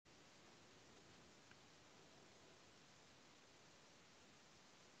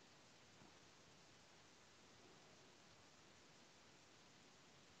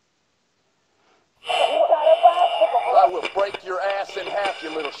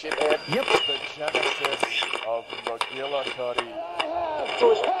shithead. Yep. The genesis of McGillicuddy. The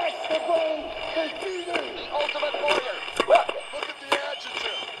ultimate warrior. Look at the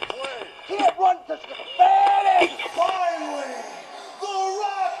adjective. Play. Can't run because you're fat. Finally, The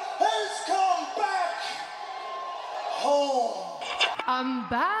Rock has come back home. I'm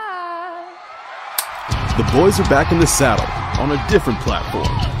back. The boys are back in the saddle on a different platform,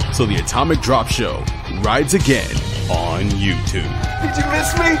 so the Atomic Drop Show rides again on YouTube. Did you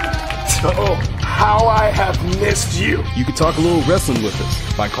miss me? Oh, how I have missed you. You can talk a little wrestling with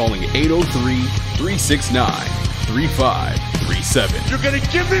us by calling 803-369-3537. You're gonna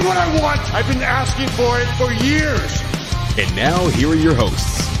give me what I want. I've been asking for it for years. And now, here are your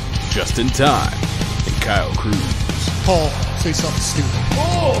hosts, Justin Time and Kyle Cruz. Paul, say something stupid.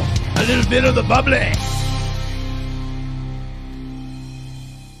 Oh, a little bit of the bubbly.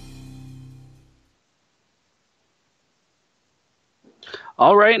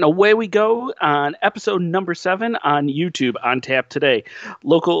 All right, and away we go on episode number 7 on YouTube on tap today.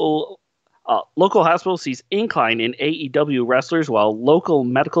 Local hospital sees incline in AEW wrestlers while local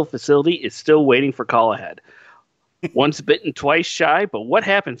medical facility is still waiting for call ahead. Once bitten, twice shy, but what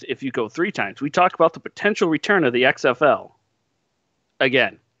happens if you go 3 times? We talk about the potential return of the XFL.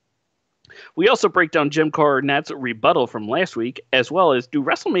 Again. We also break down Jim Cornette's rebuttal from last week, as well as do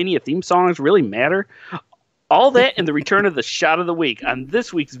WrestleMania theme songs really matter? All that and the return of the shot of the week on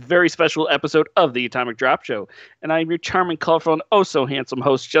this week's very special episode of the Atomic Drop Show. And I'm your charming, colorful, and oh so handsome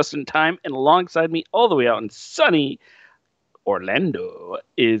host, Justin Time. And alongside me, all the way out in sunny Orlando,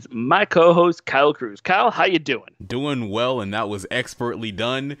 is my co-host, Kyle Cruz. Kyle, how you doing? Doing well, and that was expertly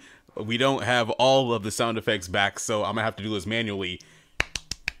done. We don't have all of the sound effects back, so I'm going to have to do this manually.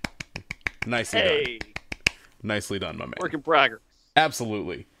 Nicely done. Nicely done, my man. Work in progress.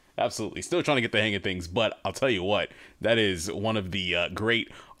 Absolutely. Absolutely. Still trying to get the hang of things, but I'll tell you what, that is one of the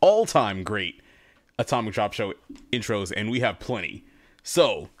all-time great Atomic Drop Show intros, and we have plenty.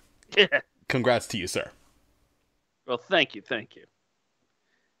 So, congrats to you, sir. Well, thank you.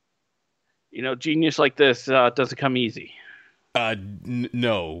 You know, genius like this doesn't come easy.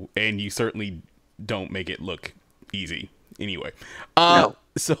 No, and you certainly don't make it look easy. Anyway. No.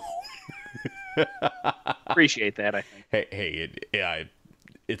 So... Appreciate that, I think.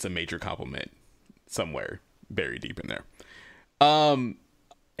 It's a major compliment somewhere buried deep in there.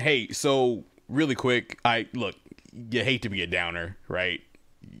 Hey, so really quick, you hate to be a downer, right?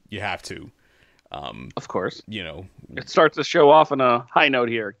 You have to. Of course. You know, it starts the show off on a high note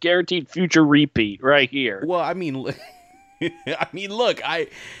here. Guaranteed future repeat right here. Well, I mean, look,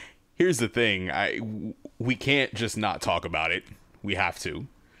 here's the thing. We can't just not talk about it. We have to.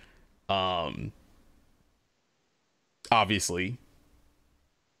 Obviously,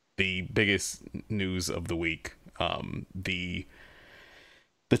 the biggest news of the week, the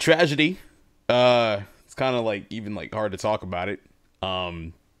tragedy. It's kind of hard to talk about it.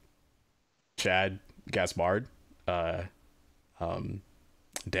 Chad Gaspard,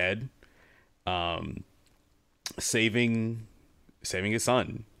 dead. Saving his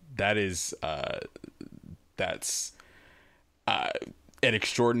son. That's an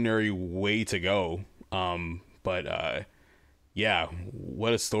extraordinary way to go. But yeah,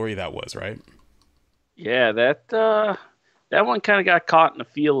 what a story that was, right? Yeah, that one kind of got caught in the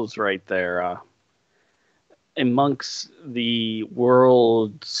feels right there. Amongst the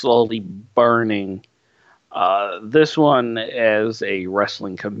world slowly burning, this one as a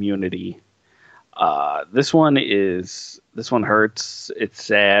wrestling community, this one hurts. It's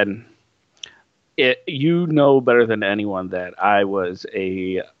sad. You know better than anyone that I was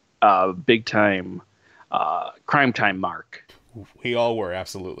a big time Crime Time mark. We all were,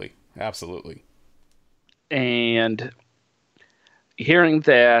 absolutely. And hearing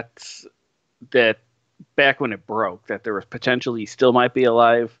that back when it broke, that there was potential he still might be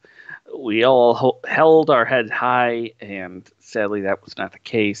alive, we all held our heads high, and sadly that was not the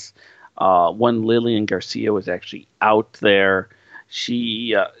case. When Lillian Garcia was actually out there,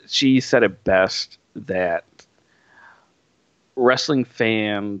 she said it best, that wrestling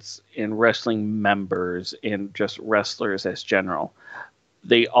fans and wrestling members and just wrestlers as general,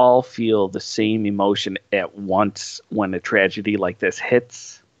 they all feel the same emotion at once when a tragedy like this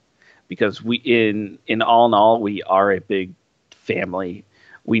hits, because we in all, we are a big family.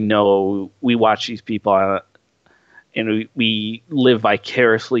 We know, we watch these people and we live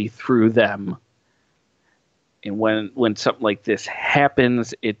vicariously through them. And when something like this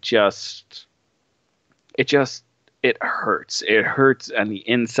happens, it hurts. It hurts on the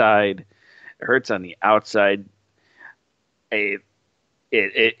inside. It hurts on the outside. It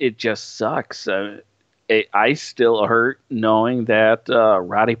just sucks. I still hurt knowing that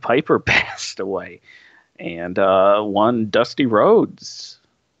Roddy Piper passed away, and one Dusty Rhodes,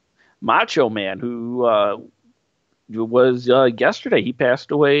 Macho Man, who was yesterday. He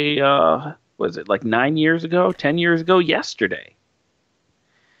passed away. Was it like 9 years ago, 10 years ago? Yesterday.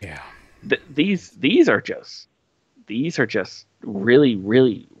 Yeah. These are just really,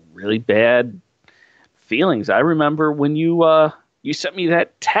 really, really bad feelings. I remember when you sent me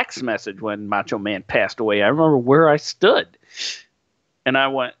that text message when Macho Man passed away. I remember where I stood, and I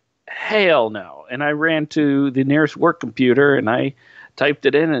went, hell no. And I ran to the nearest work computer, and I typed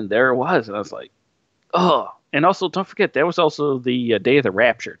it in, and there it was. And I was like, oh. And also, don't forget, that was also the day of the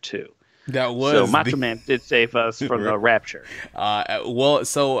rapture, too. That was so Macho Man did save us from the rapture. Well,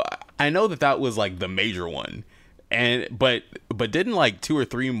 so I know that was like the major one, but didn't like 2 or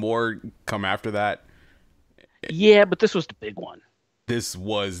 3 more come after that? Yeah, but this was the big one. This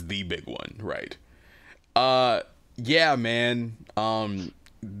was the big one, right? Yeah, man.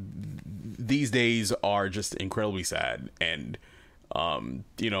 These days are just incredibly sad, and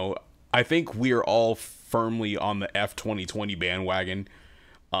I think we are all firmly on the F2020 bandwagon.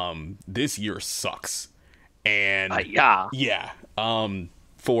 This year sucks, and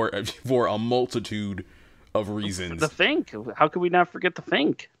for a multitude of reasons. The Fink. How could we not forget the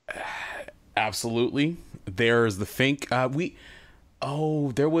Fink? Absolutely. There's the Fink. There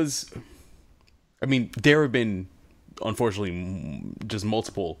have been, unfortunately, just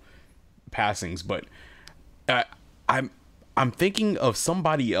multiple passings, but I'm thinking of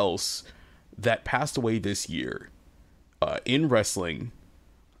somebody else that passed away this year in wrestling.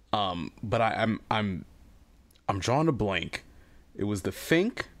 But I'm drawing a blank. It was the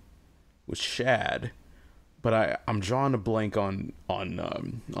Fink with Shad, but I'm drawing a blank on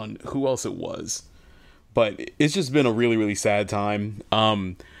who else it was. But it's just been a really, really sad time.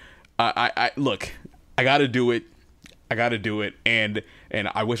 I look, I gotta do it, and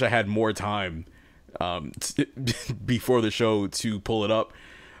I wish I had more time before the show to pull it up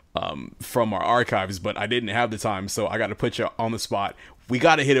from our archives, but I didn't have the time, so I got to put you on the spot. We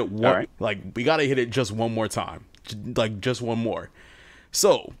got to hit it one, right. We got to hit it just one more time, just one more.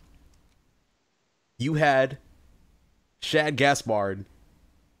 So you had Shad Gaspard,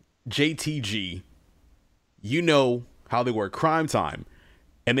 JTG. You know how they were, Crime Time,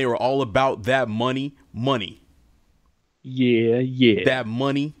 and they were all about that money. Yeah. That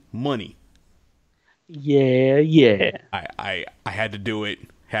money. Yeah. I had to do it.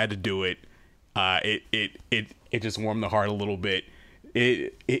 It just warmed the heart a little bit.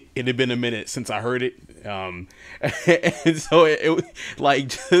 It had been a minute since I heard it. And so it like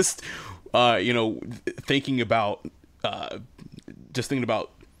just thinking about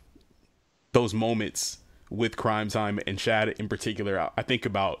those moments with Crime Time and Shad in particular. I think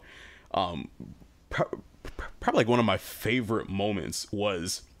about probably like one of my favorite moments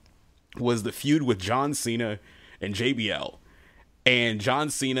was the feud with John Cena and JBL. And John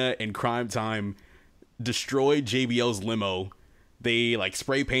Cena and Crime Time destroyed JBL's limo. They like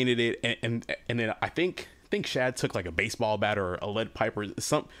spray painted it, and then I think Shad took like a baseball bat or a lead pipe or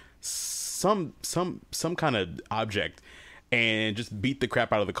some kind of object, and just beat the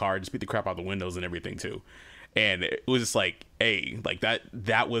crap out of the car, just beat the crap out of the windows and everything too. And it was just like, hey, like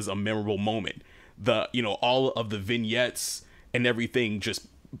that was a memorable moment. All of the vignettes and everything just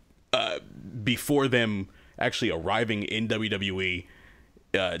before them actually arriving in WWE,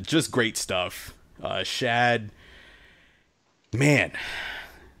 just great stuff. Shad, man,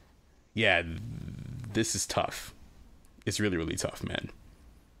 yeah, this is tough. It's really, really tough, man.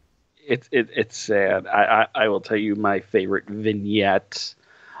 It's sad. I will tell you my favorite vignette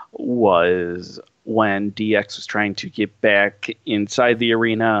was when DX was trying to get back inside the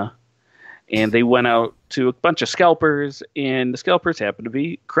arena, and they went out to a bunch of scalpers, and the scalpers happened to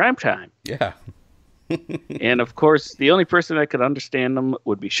be Crime Time. Yeah. And of course, the only person that could understand them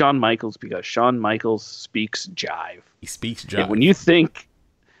would be Shawn Michaels, because Shawn Michaels speaks jive. He speaks jive. And when you think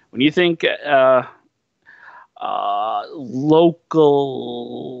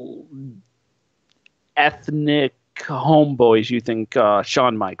local ethnic homeboys, you think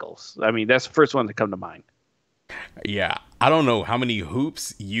Shawn Michaels. I mean, that's the first one that come to mind. Yeah, I don't know how many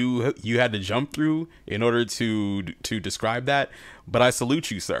hoops you had to jump through in order to describe that, but I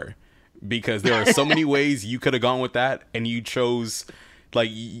salute you, sir, because there are so many ways you could have gone with that, and you chose, like,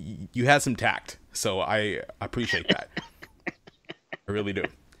 you had some tact. So I appreciate that. I really do.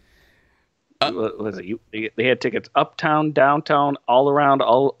 Was it they had tickets uptown, downtown, all around,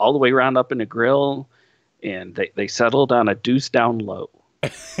 all the way around up in the grill, and they settled on a deuce down low.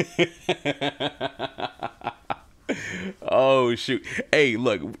 Oh shoot! Hey,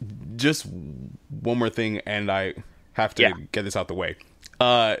 look, just one more thing, and I have to Yeah. get this out the way.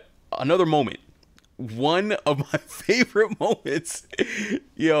 Another moment. One of my favorite moments.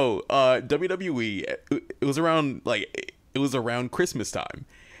 WWE. It was around Christmas time,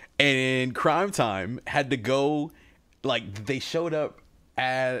 and Crime Time had to go. Like, they showed up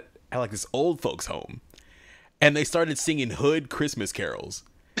at like this old folks home, and they started singing hood Christmas carols.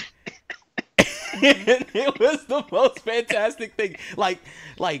 And it was the most fantastic thing. Like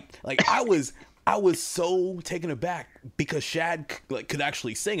I was so taken aback because Shad could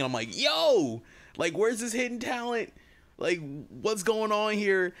actually sing, and I'm like, yo, like, where's this hidden talent? Like, what's going on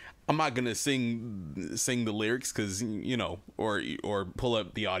here? I'm not gonna sing the lyrics because or pull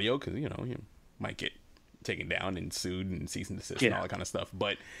up the audio because you might get taken down and sued and cease and desist and all that kind of stuff.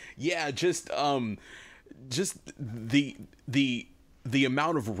 But yeah, just the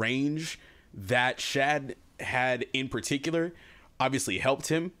amount of range that Shad had in particular obviously helped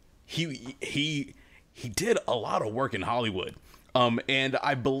him. He did a lot of work in Hollywood. And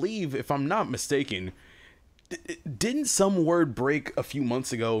I believe, if I'm not mistaken, didn't some word break a few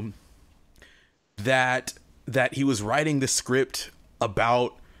months ago that he was writing the script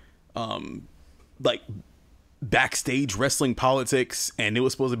about like backstage wrestling politics, and it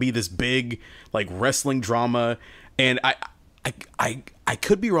was supposed to be this big like wrestling drama, and I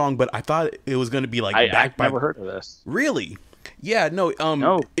could be wrong, but I thought it was going to be like I've never heard of this. Really? Yeah, no.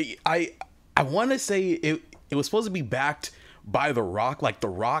 No. I want to say it was supposed to be backed by The Rock. Like The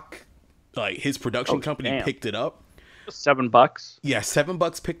Rock, like his production company picked it up. $7. Yeah,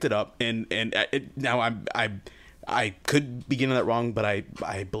 $7 picked it up, and now I could be getting that wrong, but I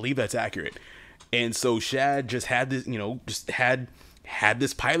believe that's accurate. And so Shad just had this, had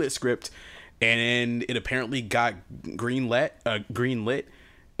this pilot script. And it apparently got green lit,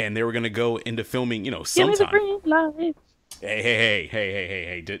 and they were gonna go into filming, sometime. Give me the green light.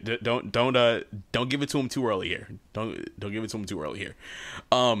 Hey! Don't give it to him too early here. Don't give it to him too early here.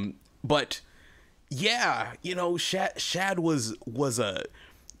 But yeah, Shad was a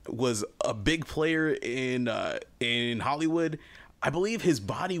big player in Hollywood. I believe his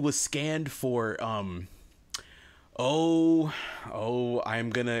body was scanned for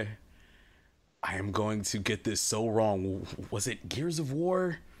I am going to get this so wrong. Was it Gears of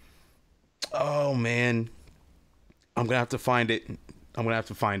War? Oh, man. I'm going to have to find it.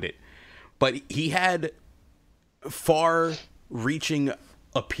 But he had far-reaching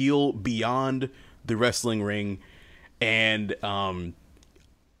appeal beyond the wrestling ring. And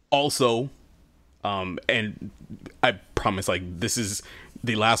also, and I promise, like, this is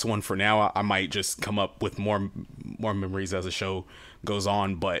the last one for now. I might just come up with more memories as the show goes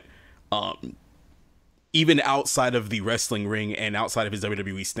on. But even outside of the wrestling ring and outside of his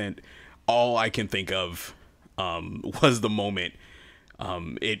WWE stint, all I can think of was the moment.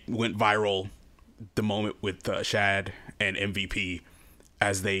 It went viral, the moment with Shad and MVP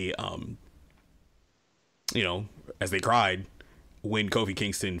as they, as they cried when Kofi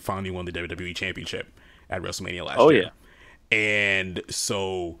Kingston finally won the WWE Championship at WrestleMania last year. Yeah. And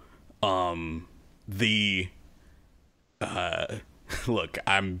so look,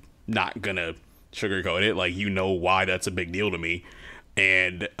 I'm not gonna sugarcoat it. Like, why that's a big deal to me.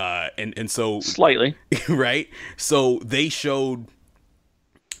 And so slightly, right. So they showed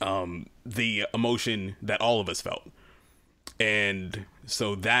the emotion that all of us felt. And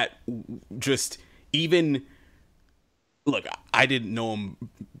so that just, even, look, I didn't know him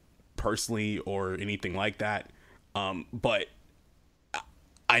personally or anything like that. But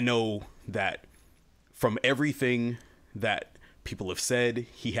I know that from everything that people have said,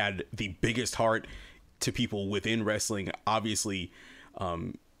 he had the biggest heart to people within wrestling. Obviously,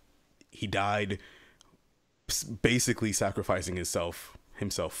 he died basically sacrificing himself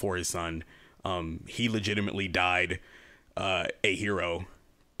for his son. He legitimately died a hero,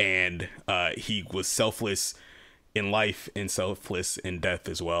 and he was selfless in life and selfless in death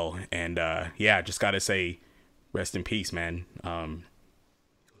as well. And just gotta say, rest in peace, man.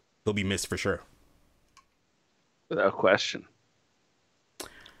 He'll be missed for sure, without question.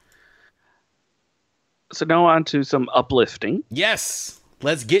 So now on to some uplifting. Yes,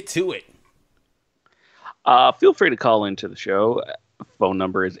 let's get to it. Feel free to call into the show. Phone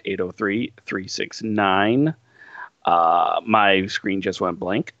number is 803-369. My screen just went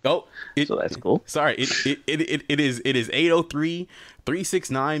blank. Oh, so that's cool. Sorry, it is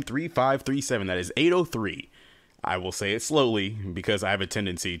 803-369-3537. That is 803. I will say it slowly because I have a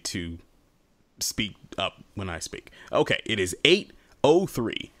tendency to speak up when I speak. Okay, it is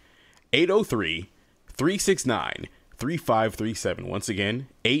 803-369-3537. Once again,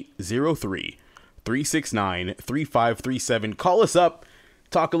 803-369-3537. Call us up.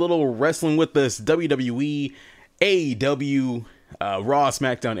 talk a little wrestling with us. WWE, AEW, Raw,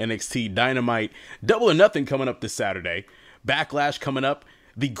 SmackDown, NXT, Dynamite, Double or Nothing coming up this Saturday. Backlash coming up.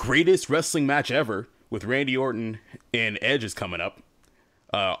 The greatest wrestling match ever with Randy Orton and Edge is coming up.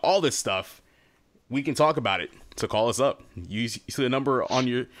 All this stuff, we can talk about it. So call us up. You see the number on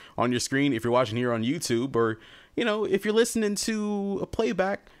your screen if you're watching here on YouTube, or if you're listening to a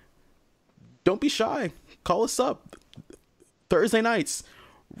playback. Don't be shy. Call us up. Thursday nights,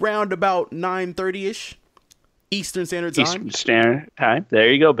 round about 9:30ish Eastern Standard Time. Eastern Standard Time.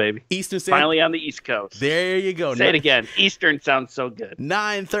 There you go, baby. Eastern Standard. Finally on the East Coast. There you go. Say it again. Eastern sounds so good.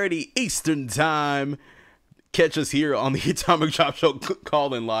 9:30 Eastern Time. Catch us here on the Atomic Chop Show.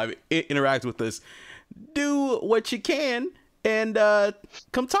 Call in live. Interact with us. Do what you can, and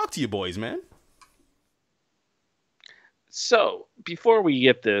come talk to you boys, man. So before we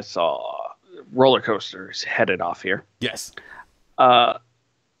get this roller coasters headed off here. Yes.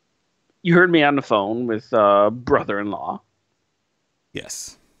 You heard me on the phone with brother-in-law.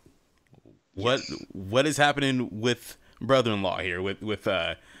 Yes. What is happening with brother-in-law here? With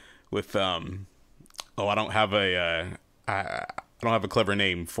I don't have a clever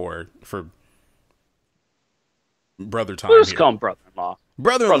name for brother time. We'll just call him brother-in-law.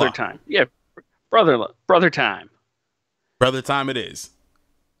 Brother-in-law. Brother time. Yeah. Brother time. Brother time it is.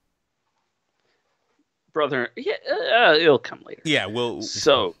 Brother, yeah, it'll come later. Yeah, we'll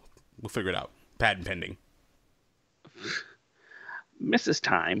figure it out. Patent pending. Mrs.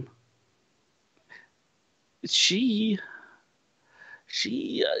 Time, she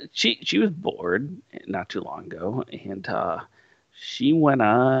was bored not too long ago, and she went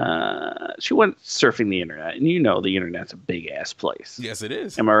surfing the internet, and the internet's a big ass place. Yes, it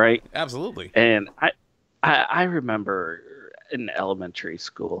is. Am I right? Absolutely. And I remember in elementary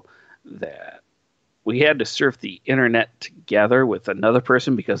school that we had to surf the internet together with another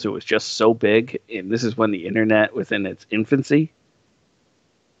person because it was just so big. And this is when the internet was in its infancy.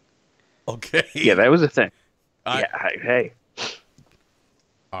 Okay. Yeah, that was a thing. Hey.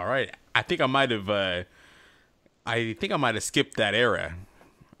 All right. I think I might have skipped that era.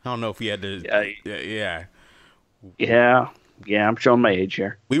 I don't know if we had to. Yeah. Yeah, I'm showing my age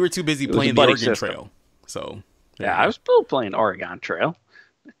here. We were too busy playing the Oregon Trail. So. Yeah, I was still playing Oregon Trail.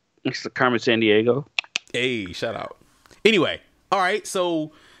 Next to Carmen Sandiego. Hey, shout out. Anyway, all right.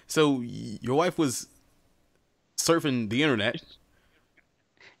 So your wife was surfing the internet,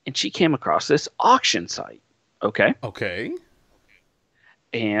 and she came across this auction site. Okay. Okay.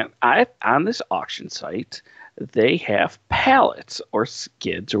 And on this auction site, they have pallets or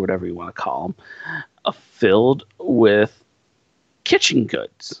skids or whatever you want to call them, filled with kitchen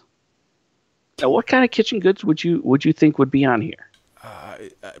goods. Now, what kind of kitchen goods would you think would be on here?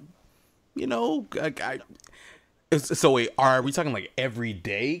 So wait, are we talking like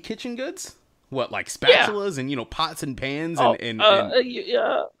everyday kitchen goods? What, like spatulas and pots and pans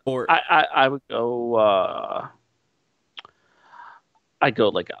yeah. Or I would go. I go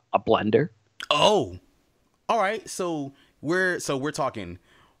like a blender. Oh, all right. So we're talking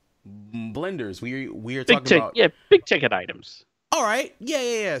blenders. We are talking about big ticket items. All right.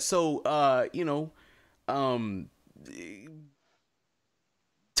 Yeah. So I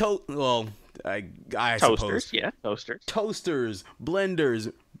toasters, suppose. yeah, toasters. Toasters,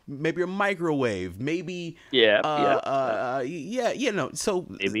 blenders, maybe a microwave, maybe so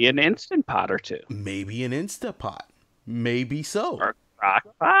maybe an Instant Pot or two. Maybe an Instapot. Maybe so. Or a crock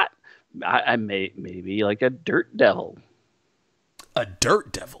pot. I maybe like a dirt devil. A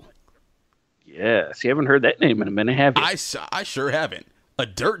dirt devil. Yes, you haven't heard that name in a minute, have you? I sure haven't. A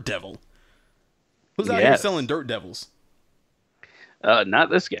dirt devil. Who's out here selling dirt devils? Not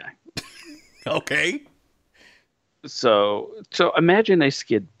this guy. Okay. So imagine a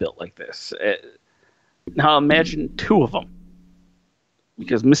skid built like this. Now imagine two of them,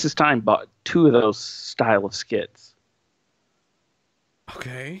 because Mrs. Time bought two of those style of skids.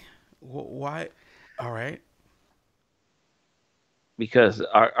 Okay. Why? All right. Because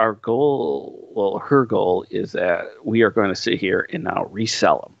our goal, her goal is that we are going to sit here and now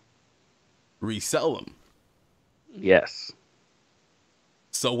resell them. Resell them? Yes.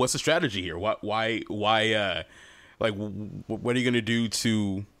 So what's the strategy here? Why like what are you going to do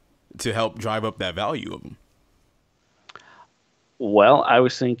to help drive up that value of them? Well, I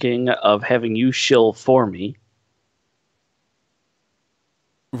was thinking of having you shill for me.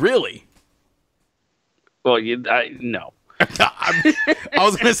 Really? Well, no. I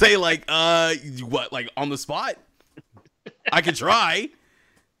was going to say what, like on the spot? I could try.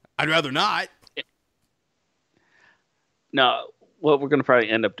 I'd rather not. No, what we're going to probably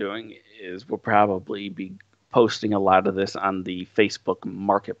end up doing is we'll probably be posting a lot of this on the Facebook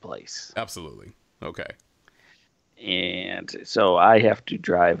Marketplace. Absolutely. Okay. And so I have to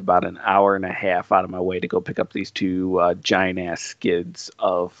drive about an hour and a half out of my way to go pick up these two giant-ass skids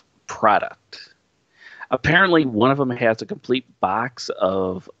of product. Apparently, one of them has a complete box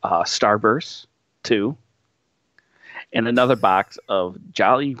of Starburst 2 and another box of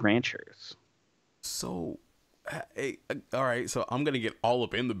Jolly Ranchers. So, hey, all right. So I'm gonna get all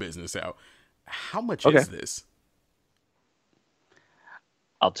up in the business now. How much is this?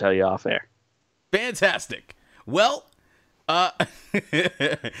 I'll tell you off air. Fantastic. Well, well,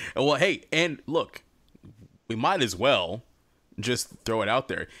 hey, and look, we might as well just throw it out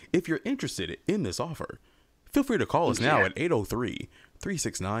there. If you're interested in this offer, feel free to call us now at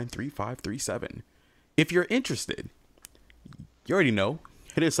 803-369-3537. If you're interested, you already know,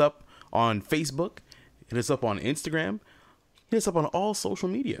 hit us up on Facebook, hit us up on Instagram, hit us up on all social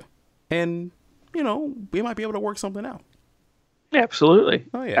media, and, you know, we might be able to work something out. Absolutely.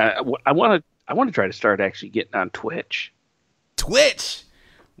 Oh, yeah. I want to try to start actually getting on Twitch. Twitch?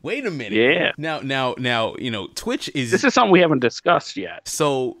 Wait a minute. Yeah. Now, you know, Twitch is... This is something we haven't discussed yet.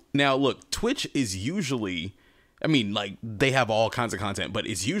 So, now, look, Twitch is usually... I mean, like, they have all kinds of content, but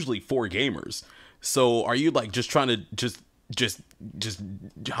it's usually for gamers. So, are you, like, just trying to just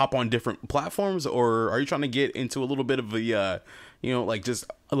hop on different platforms, or are you trying to get into a little bit of the, you know, like, just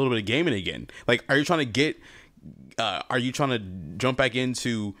a little bit of gaming again? Like, are you trying to jump back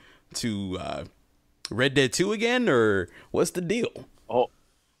into Red Dead 2 again, or what's the deal? Oh,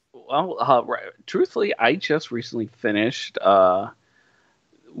 well, right. Truthfully, I just recently finished Star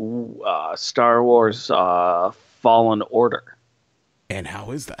Wars Fallen Order. And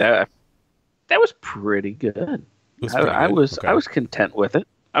how is that? That was pretty good. I was content with it.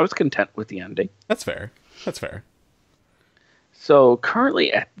 I was content with the ending. That's fair. So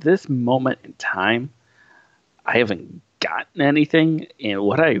currently, at this moment in time, I haven't gotten anything, and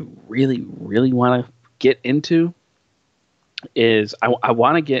what I really, really want to get into is I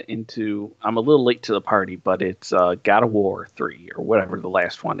want to get into. I'm a little late to the party, but it's God of War 3 or whatever the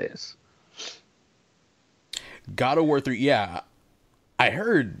last one is. God of War 3, yeah. I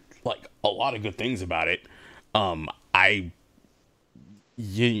heard like a lot of good things about it.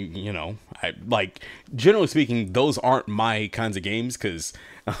 You know, I like, generally speaking, those aren't my kinds of games because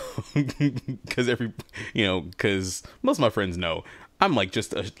most of my friends know I'm like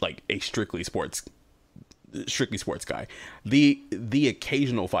just a strictly sports guy. The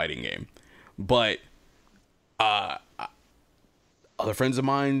occasional fighting game, but other friends of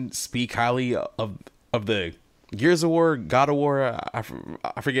mine speak highly of the Gears of War, God of War. I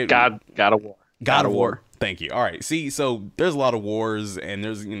forget. God of War. God of War. Thank you. All right. See, so there's a lot of wars, and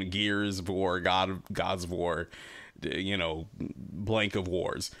there's, you know, Gears of War, Gods of War, you know, blank of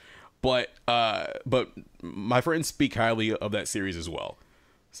wars. But my friends speak highly of that series as well.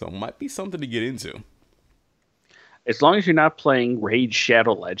 So it might be something to get into. As long as you're not playing Raid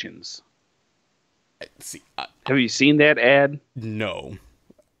Shadow Legends. See, have you seen that ad? No.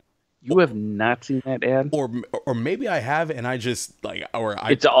 You have not seen that ad? Or maybe I have, and I just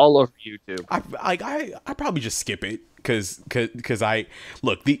it's all over YouTube. I probably just skip it because I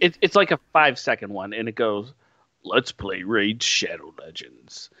look it's like a 5-second one, and it goes, "Let's play Raid Shadow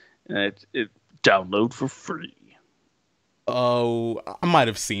Legends," and it download for free. Oh, I might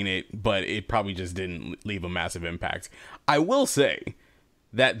have seen it, but it probably just didn't leave a massive impact. I will say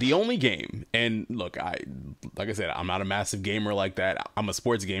that the only game, and look, like I said, I'm not a massive gamer like that. I'm a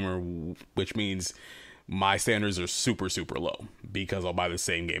sports gamer, which means my standards are super, super low because I'll buy the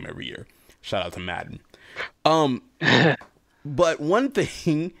same game every year. Shout out to Madden. But one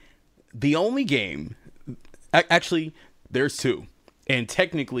thing, the only game, actually, there's two, and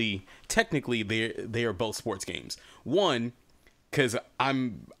technically they are both sports games. One, because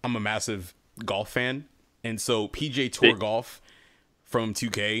I'm a massive golf fan, and so PJ Tour Golf from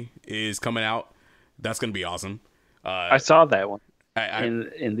 2K is coming out. That's gonna be awesome. I saw that one.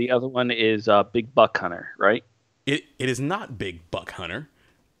 And the other one is Big Buck Hunter, right? It is not Big Buck Hunter.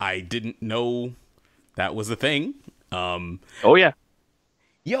 I didn't know that was a thing. Oh yeah.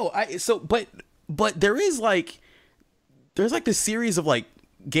 But there's like this series of like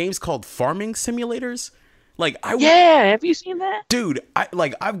games called farming simulators. Have you seen that? Dude,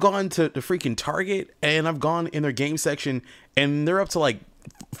 I've gone to the freaking Target, and I've gone in their game section, and they're up to like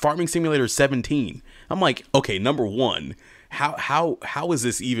Farming Simulator 17. I'm like, okay, number one, how is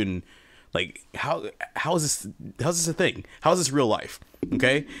this even like how is this a thing? How is this real life?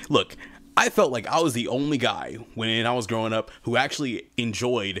 Okay, look, I felt like I was the only guy when I was growing up who actually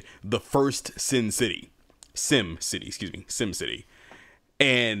enjoyed the first Sim City.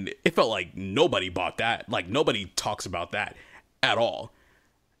 And it felt like nobody bought that. Like, nobody talks about that at all.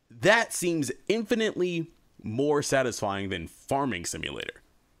 That seems infinitely more satisfying than Farming Simulator.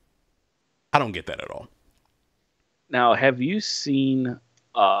 I don't get that at all. Now, have you seen...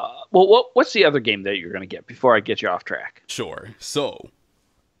 what's the other game that you're going to get before I get you off track? Sure. So,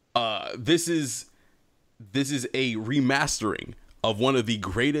 this is a remastering of one of the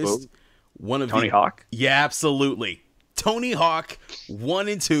greatest... Tony Hawk? Yeah, absolutely. Tony Hawk 1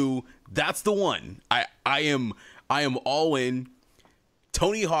 and 2, that's the one. I am all in.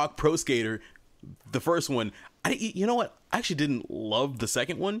 Tony Hawk Pro Skater, the first one. You know what? I actually didn't love the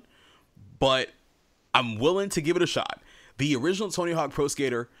second one, but I'm willing to give it a shot. The original Tony Hawk Pro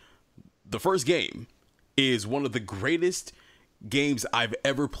Skater, the first game, is one of the greatest games I've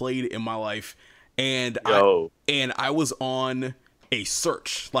ever played in my life, and I was on a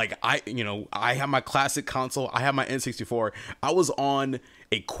search. Like, I have my classic console, I have my N64. I was on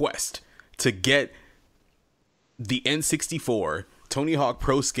a quest to get the N64 Tony Hawk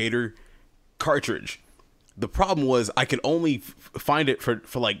Pro Skater cartridge. The problem was I could only find it for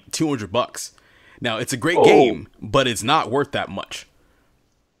like $200. Now, it's a great game, but it's not worth that much.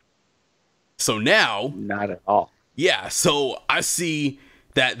 So now, not at all. Yeah, so I see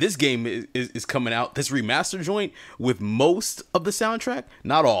that this game is coming out, this remaster joint, with most of the soundtrack.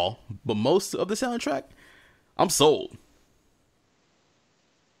 Not all, but most of the soundtrack. I'm sold.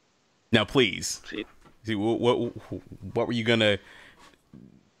 Now, please, see what were you gonna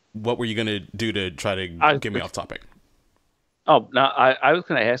do to try to get me off topic? Oh, no, I was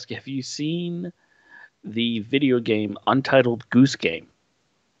going to ask you, have you seen the video game Untitled Goose Game?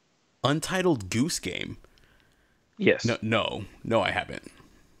 Untitled Goose Game? Yes. No, I haven't.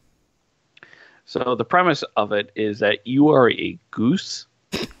 So the premise of it is that you are a goose.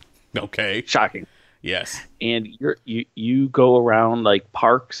 Okay. Shocking. Yes. And you go around like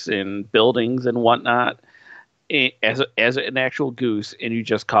parks and buildings and whatnot as an actual goose, and you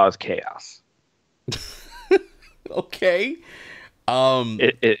just cause chaos. Okay.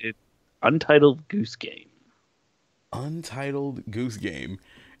 It Untitled Goose Game. Untitled Goose Game,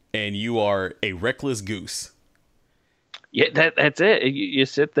 and you are a reckless goose. Yeah, that's it. You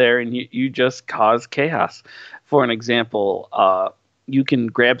sit there and you just cause chaos. For an example, you can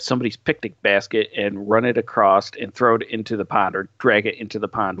grab somebody's picnic basket and run it across and throw it into the pond, or drag it into the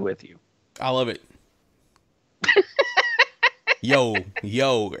pond with you. I love it. Yo,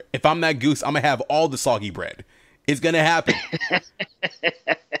 if I'm that goose, I'm going to have all the soggy bread. It's going to happen.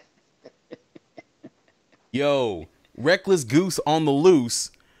 Yo, reckless goose on the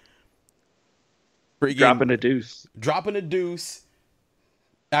loose. Dropping a deuce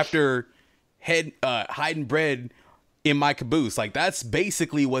after hiding bread in my caboose. Like, that's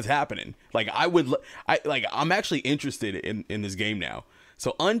basically what's happening. Like, I'm actually interested in this game now.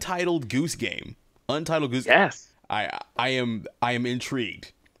 So, Untitled Goose Game. Yes. I am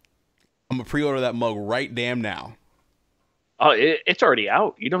intrigued. I'm gonna pre-order that mug right damn now. Oh, it's already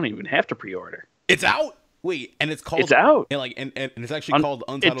out. You don't even have to pre-order. It's out. Wait, and it's called... It's out. And it's actually called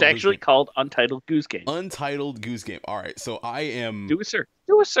Untitled It's actually called Untitled Goose Game. Untitled Goose Game. All right, so I am... Do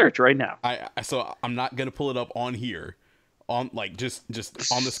a search right now. So I'm not going to pull it up on here, just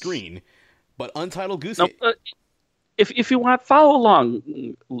on the screen, but Untitled Goose Game... If you want, follow along,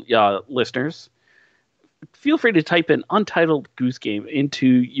 listeners. Feel free to type in Untitled Goose Game into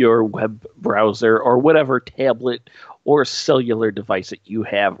your web browser or whatever tablet or cellular device that you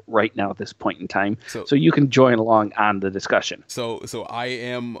have right now at this point in time, so you can join along on the discussion. So I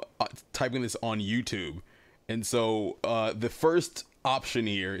am typing this on YouTube, and so the first option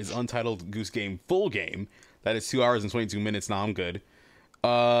here is Untitled Goose Game Full Game. That is 2 hours and 22 minutes. Now I'm good.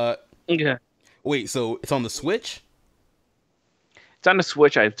 Yeah. Wait, so it's on the Switch? It's on the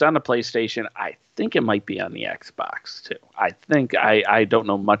Switch. It's on the PlayStation. I think it might be on the Xbox too. I think I don't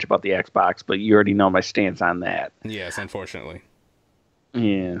know much about the Xbox, but you already know my stance on that. Yes, unfortunately.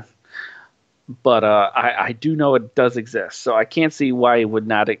 Yeah, but I do know it does exist, so I can't see why it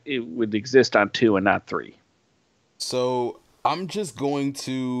would exist on 2 and not 3. So I'm just going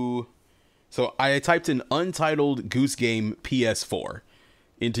to. So I typed in Untitled Goose Game PS4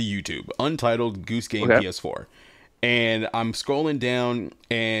 into YouTube. Untitled Goose Game PS4. And I'm scrolling down,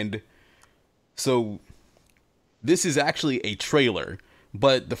 and so this is actually a trailer,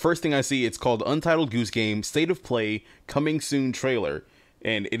 but the first thing I see, it's called Untitled Goose Game State of Play Coming Soon trailer,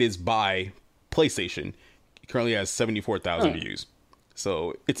 and it is by PlayStation. It currently has 74,000 views.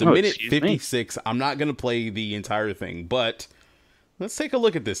 So it's a minute 56. I'm not going to play the entire thing, but let's take a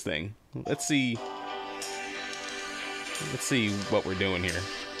look at this thing. Let's see what we're doing here.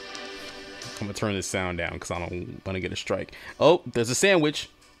 I'm gonna turn this sound down because I don't want to get a strike. Oh, there's a sandwich.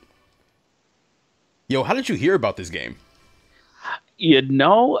 Yo, how did you hear about this game? You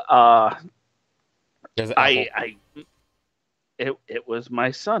know, There's an apple. it was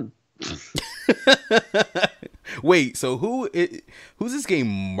my son. Wait, so who's this game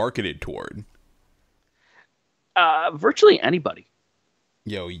marketed toward? Virtually anybody.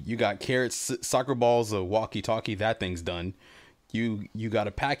 Yo, you got carrots, soccer balls, a walkie-talkie. That thing's done. You got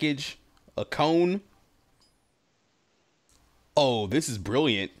a package, a cone. Oh, this is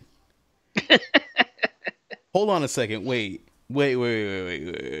brilliant. Hold on a second. Wait.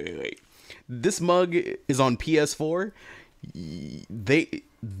 This mug is on PS4. They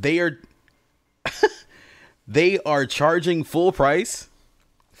are they are charging full price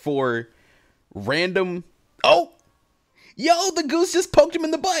for random. Oh, yo, the goose just poked him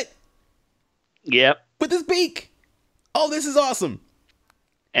in the butt. Yep. With his beak. Oh, this is awesome.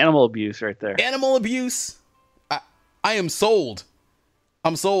 Animal abuse right there. Animal abuse. I am sold.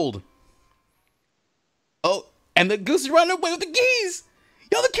 I'm sold. Oh, and the goose is running away with the keys.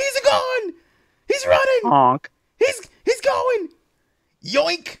 Yo, the keys are gone. He's running. Honk. He's going.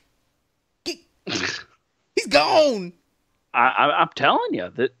 Yoink. He's gone. I'm telling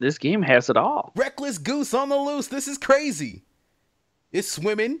you, this game has it all. Reckless goose on the loose. This is crazy. It's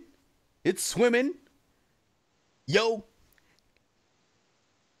swimming. Yo.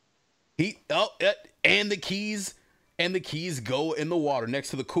 And the keys go in the water next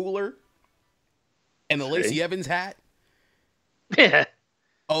to the cooler and the Lacey Evans hat. Yeah.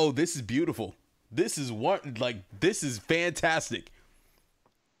 Oh, this is beautiful. This is fantastic.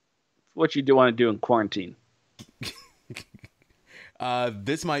 What you do want to do in quarantine?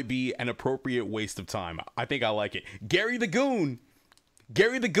 This might be an appropriate waste of time. I think I like it. Gary the Goon,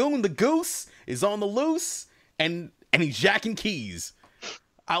 the goose is on the loose and he's jacking keys.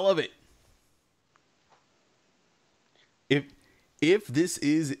 I love it. If this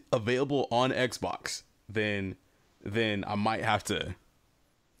is available on Xbox, then I might have to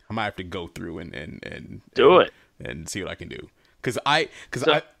go through and do it and see what I can do.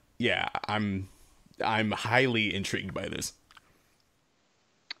 I'm highly intrigued by this.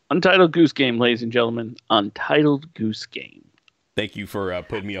 Untitled Goose Game, ladies and gentlemen. Untitled Goose Game. Thank you for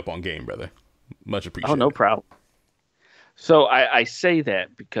putting me up on game, brother. Much appreciated. Oh, no problem. So I say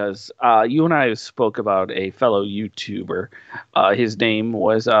that because you and I spoke about a fellow YouTuber. His name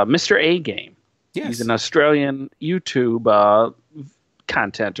was Mr. A Game. Yes. He's an Australian YouTube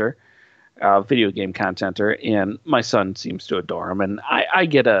contenter, video game contenter, and my son seems to adore him, and I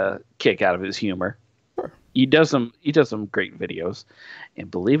get a kick out of his humor. Sure. He does some great videos, and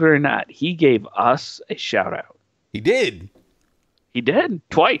believe it or not, he gave us a shout out. He did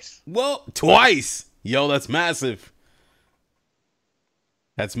twice. Well, twice. Yo, that's massive.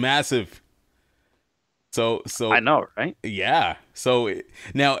 So I know, right? Yeah. So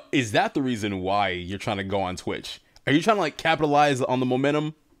now, is that the reason why you're trying to go on Twitch? Are you trying to capitalize on the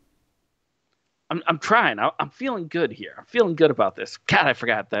momentum? I'm trying. I'm feeling good here. I'm feeling good about this. God, I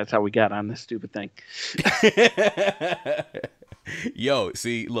forgot that's how we got on this stupid thing. Yo,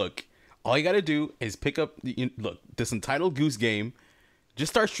 see, look, all you got to do is pick up this Entitled Goose Game.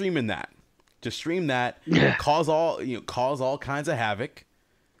 Just start streaming that. Just stream that. Yeah. Cause all kinds of havoc.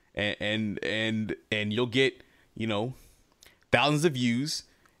 And you'll get, thousands of views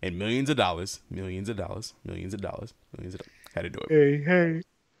and millions of dollars. Had to do it. Hey.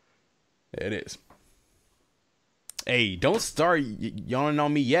 It is. Hey, don't start yawning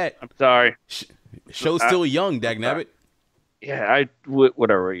on me yet. I'm sorry. Show's still young, dagnabbit. Yeah,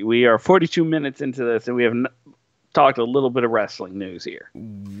 whatever. We are 42 minutes into this, and we have talked a little bit of wrestling news here.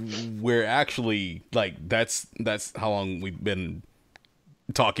 We're actually that's how long we've been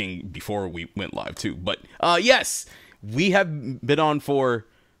talking before we went live too. But yes, we have been on for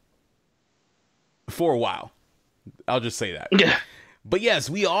a while. I'll just say that. Yeah. But yes,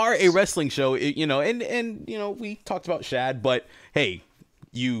 we are a wrestling show, and we talked about Shad, but hey,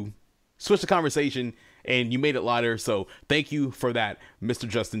 you switched the conversation and you made it lighter, so thank you for that, Mr.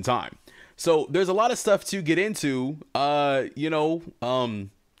 Just in Time. So there's a lot of stuff to get into.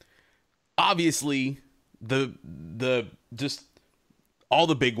 Obviously the just all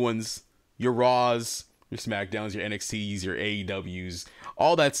the big ones, your Raws, your SmackDowns, your NXTs, your AEWs,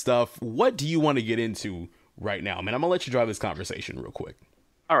 all that stuff. What do you want to get into right now, man? I'm gonna let you drive this conversation real quick.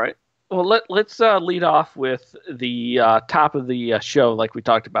 All right. Well, let's lead off with the top of the show, like we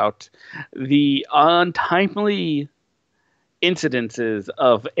talked about, the untimely incidences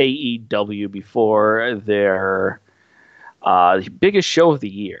of AEW before their biggest show of the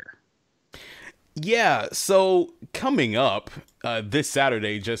year. Yeah, so coming up this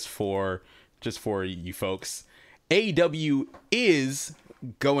Saturday, just for just for you folks, AEW is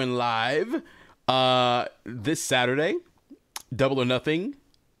going live this Saturday. Double or Nothing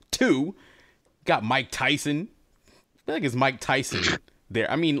 2. Got Mike Tyson. I feel like it's Mike Tyson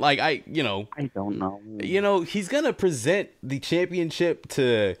there. I mean, like, I don't know. He's going to present the championship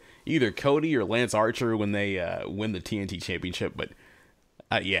to either Cody or Lance Archer when they win the TNT championship. But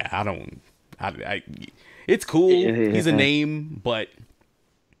it's cool. He's a name, but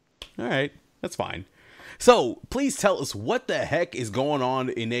all right, that's fine. So please tell us what the heck is going on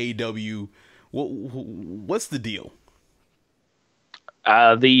in AEW. What's the deal?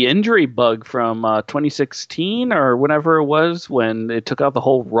 The injury bug from 2016 or whenever it was when it took out the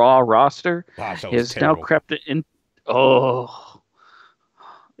whole Raw roster has now crept in.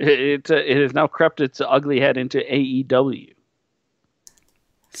 It has now crept its ugly head into AEW.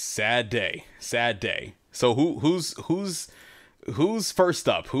 Sad day. So who's first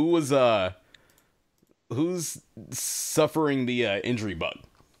up? Who's suffering the injury bug?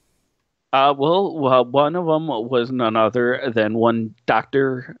 Well, one of them was none other than one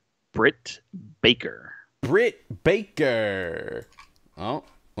Dr. Britt Baker. Britt Baker. Oh,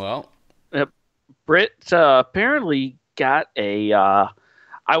 well. Britt apparently got a, I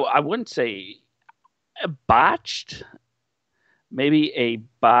wouldn't say a botched, maybe a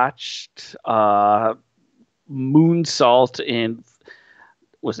botched moonsault in,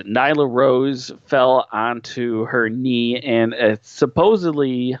 was it Nyla Rose fell onto her knee and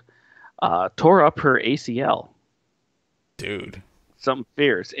supposedly tore up her ACL. Dude. Something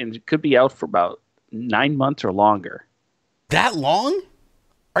fierce. And it could be out for about 9 months or longer. That long?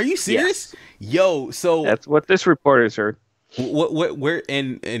 Are you serious? Yes. Yo, so that's what this reporter's heard. Where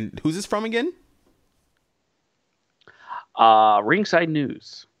and who's this from again? Ringside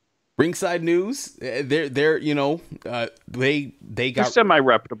News. Ringside News. They're they got, they're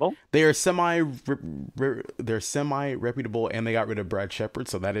semi-reputable. They're semi-reputable, and they got rid of Brad Shepard,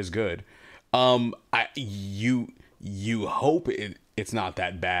 so that is good. You hope it's not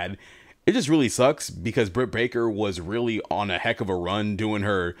that bad. It just really sucks because Britt Baker was really on a heck of a run doing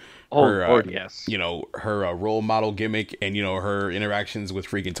her yes. Her role model gimmick, and her interactions with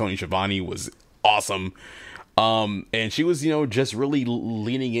freaking Tony Schiavone was awesome. And she was, just really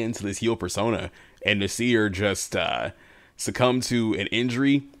leaning into this heel persona, and to see her just succumb to an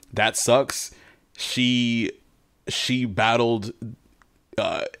injury, that sucks. She battled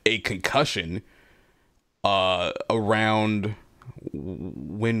a concussion around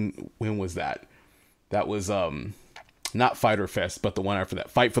when was that? That was not Fyter Fest, but the one after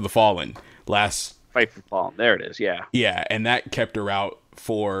that, Fight for the Fallen. Fight for the Fallen. There it is. Yeah. Yeah, and that kept her out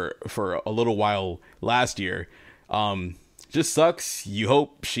for a little while last year. Just sucks. You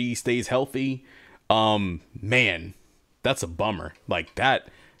hope she stays healthy. Man, that's a bummer. Like that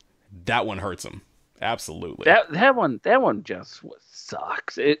one hurts him. Absolutely. That one just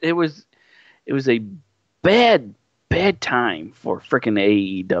sucks. It was a bad time for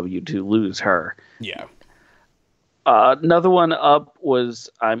freaking AEW to lose her. Yeah. Another one up was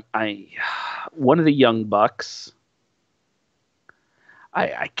one of the Young Bucks.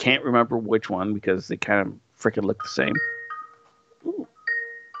 I can't remember which one because they kind of freaking look the same. Ooh.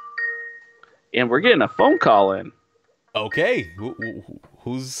 And we're getting a phone call in. Okay,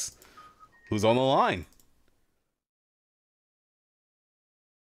 who's on the line?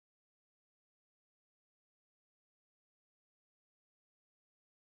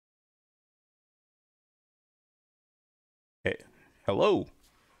 Hey, hello,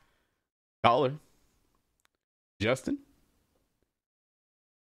 caller, Justin.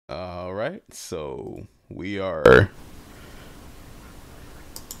 All right, so we are,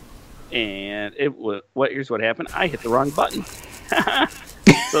 and here's what happened. I hit the wrong button.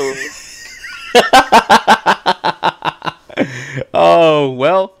 So, oh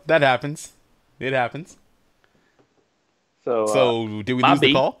well, that happens. It happens. So did we lose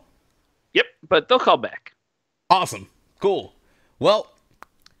the call? Yep, but they'll call back. Awesome, cool. Well,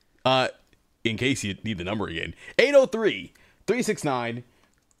 in case you need the number again, 803-369-3537.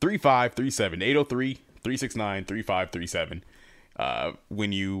 803-369-3537.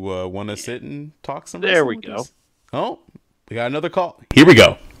 When you want to sit and talk some. There we go. Oh, we got another call. Here we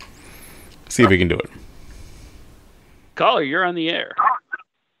go. See if we can do it. Caller, you're on the air.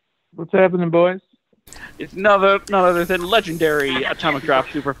 What's happening, boys? It's none other than legendary Atomic Drop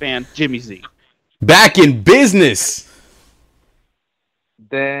superfan Jimmy Z. Back in business.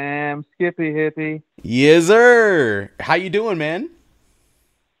 Damn Skippy hippie. Yes, sir. How you doing, man?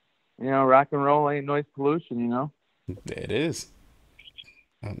 Rock and roll ain't noise pollution, It is.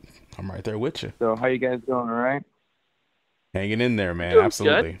 I'm right there with you. So how you guys doing, all right? Hanging in there, man. Doing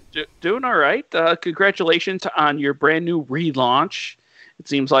Absolutely. good. Doing all right. Congratulations on your brand new relaunch. It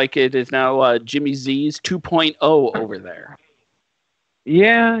seems like it is now Jimmy Z's 2.0 over there.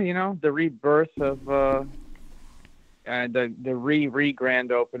 Yeah, the rebirth of the re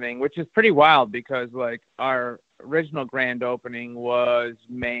grand opening, which is pretty wild because like our original grand opening was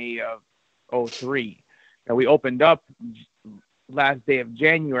May of 03. And we opened up last day of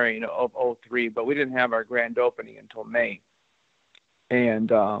January of 03, but we didn't have our grand opening until May. And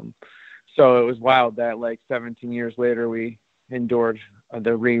so it was wild that like 17 years later we endured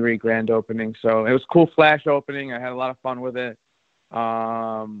the re grand opening. So it was a cool flash opening. I had a lot of fun with it.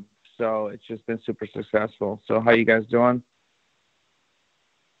 So it's just been super successful. So how you guys doing?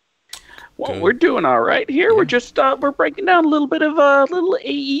 Well, we're doing all right here. Yeah. We're just we're breaking down a little bit of little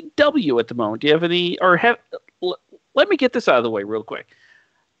AEW at the moment. Do you have any let me get this out of the way real quick.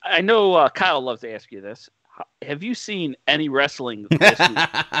 I know Kyle loves to ask you this. Have you seen any wrestling this week?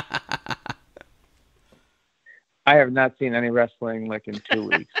 I have not seen any wrestling like in 2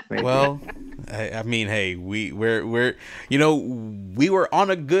 weeks. Maybe. Well, I mean, hey, we're we were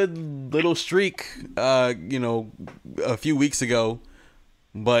on a good little streak, a few weeks ago,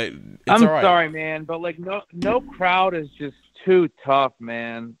 but it's I'm all right. Sorry, man, but like no crowd is just too tough,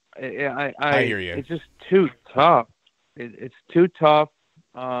 man. I hear you. It's just too tough. It's too tough.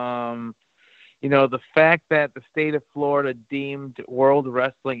 The fact that the state of Florida deemed World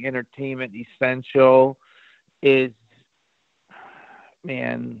Wrestling Entertainment essential is,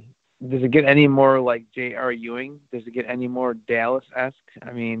 man, does it get any more like J.R. Ewing? Does it get any more Dallas-esque?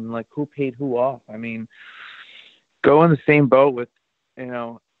 I mean, like, who paid who off? I mean, go in the same boat with,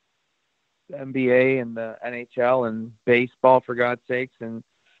 the NBA and the NHL and baseball, for God's sakes, and,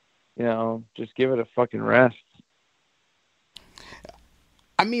 just give it a fucking rest.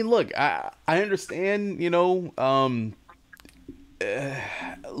 I mean, look, I understand,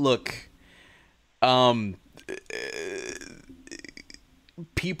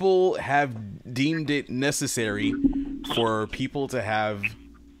 people have deemed it necessary for people to have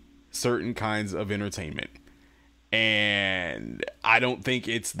certain kinds of entertainment. And I don't think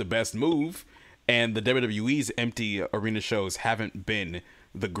it's the best move. And the WWE's empty arena shows haven't been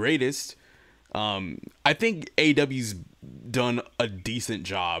the greatest. I think AEW's done a decent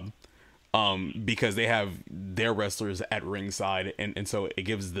job because they have their wrestlers at ringside, and so it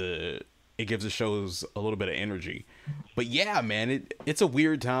gives the shows a little bit of energy. But yeah, man, it's a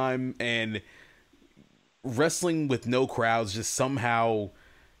weird time, and wrestling with no crowds just somehow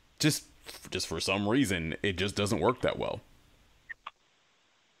just for some reason it just doesn't work that well.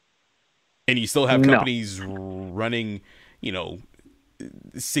 And you still have companies running,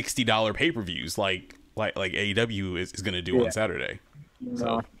 $60 pay-per-views like AEW is going to do on Saturday.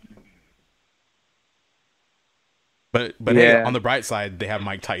 So, but hey, on the bright side, they have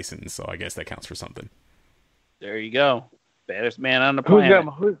Mike Tyson, so I guess that counts for something. There you go, baddest man on the planet.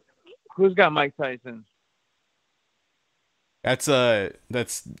 Who's got Mike Tyson? That's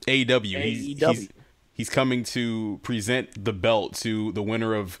AEW. He's coming to present the belt to the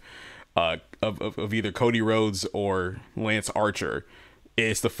winner of either Cody Rhodes or Lance Archer.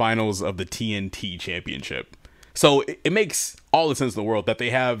 It's the finals of the TNT Championship. So it makes all the sense in the world that they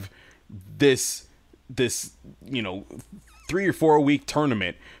have this 3 or 4 week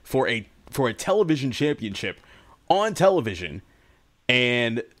tournament for a television championship on television,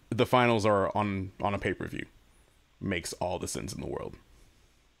 and the finals are on a pay-per-view. Makes all the sense in the world.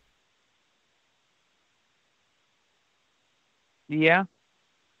 Yeah.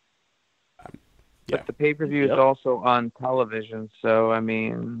 Yeah. But the pay-per-view is also on television, so I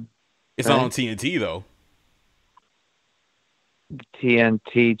mean, it's not on TNT though. The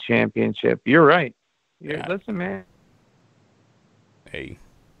TNT Championship. You're right. Listen, man. Hey,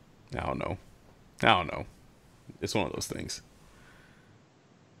 I don't know. It's one of those things.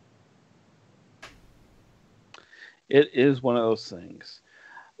 It is one of those things.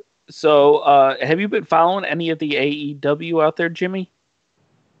 So, have you been following any of the AEW out there, Jimmy?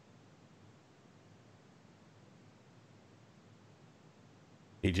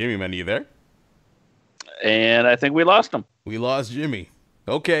 Hey, Jimmy, man, are you there? And I think we lost him. We lost Jimmy.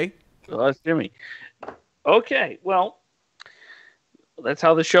 Okay. We lost Jimmy. Okay, well, that's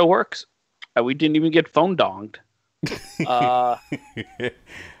how the show works. We didn't even get phone donged.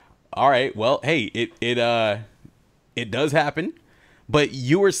 All right. Well, hey, it does happen. But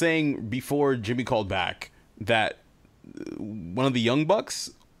you were saying before Jimmy called back that one of the Young Bucks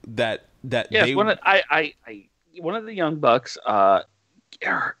one of the Young Bucks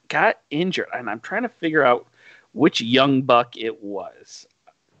got injured, and I'm trying to figure out which Young Buck it was.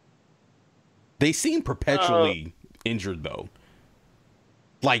 They seem perpetually injured though.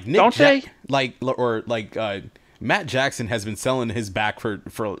 Like Matt Jackson has been selling his back for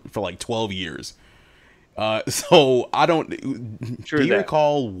like 12 years. So I don't. Do you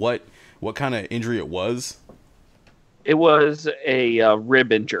recall what kind of injury it was? It was a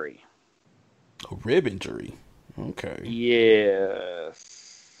rib injury. A rib injury. Okay.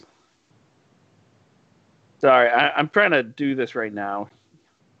 Yes. Sorry, I'm trying to do this right now.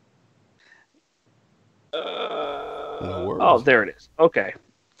 No worries. Oh, there it is. Okay.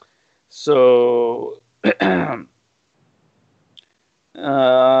 So, look at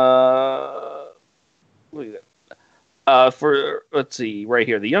that. Let's see, right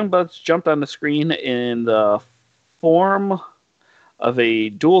here, the Young Bucks jumped on the screen in the form of a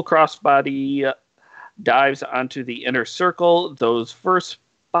dual crossbody dives onto the inner circle. Those first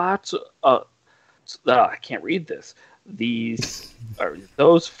spots, I can't read this. Those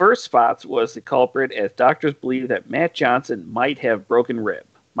first spots was the culprit, as doctors believe that Matt Johnson might have a broken rib.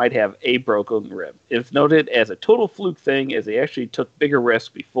 It's noted as a total fluke thing, as they actually took bigger risks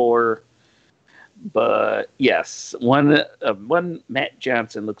before. But yes, one Matt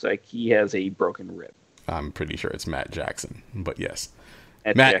Johnson looks like he has a broken rib. I'm pretty sure it's Matt Jackson, but yes,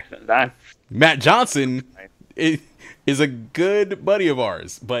 Matt Johnson is a good buddy of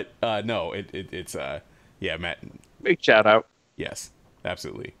ours. But no, it's Matt. Big shout out. Yes,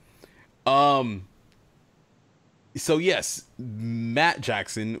 absolutely. So yes, Matt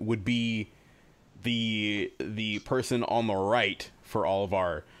Jackson would be the person on the right for all of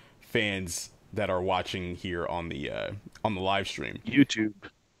our fans that are watching here on the live stream.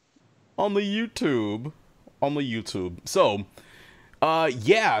 On the YouTube. So,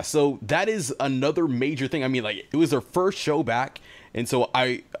 so that is another major thing. I mean, like, it was their first show back, and so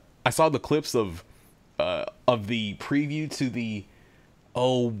I saw the clips of the preview to the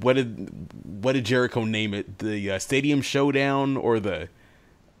what did Jericho name it? The Stadium Showdown, or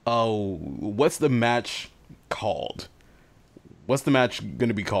what's the match called? What's the match going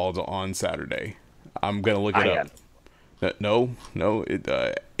to be called on Saturday? I'm going to look it up. No,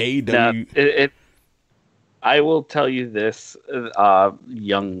 AEW. I will tell you this,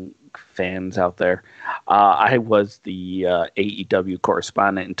 young fans out there. I was the AEW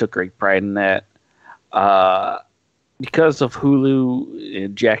correspondent and took great pride in that. Because of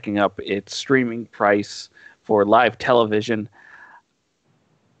Hulu jacking up its streaming price for live television,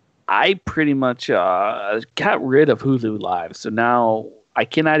 I pretty much got rid of Hulu Live. So now I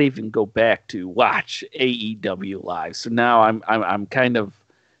cannot even go back to watch AEW Live. So now I'm kind of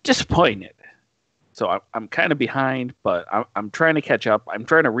disappointed. So I'm kind of behind, but I'm trying to catch up. I'm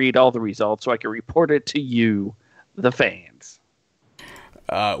trying to read all the results so I can report it to you, the fans.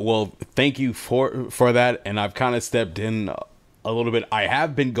 Well, thank you for that, and I've kind of stepped in a little bit. I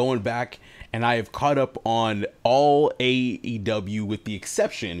have been going back, and I have caught up on all AEW with the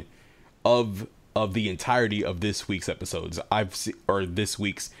exception of the entirety of this week's episodes. I've seen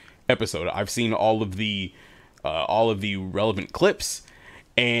all of the relevant clips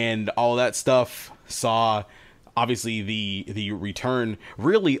and all that stuff. Saw obviously the return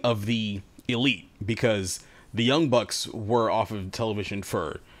really of the Elite, because the Young Bucks were off of television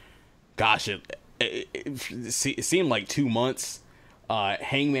for, gosh, it seemed like 2 months.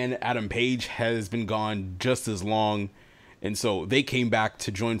 Hangman Adam Page has been gone just as long. And so they came back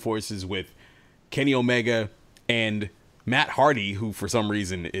to join forces with Kenny Omega and Matt Hardy, who for some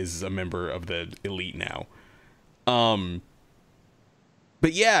reason is a member of the Elite now.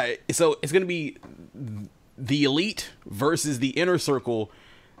 But yeah, so it's going to be the Elite versus the Inner Circle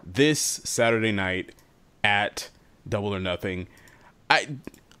this Saturday night at Double or Nothing.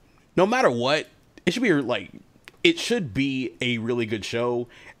 No matter what, it should be a really good show.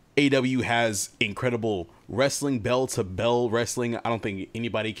 AEW has incredible wrestling, bell to bell wrestling. I don't think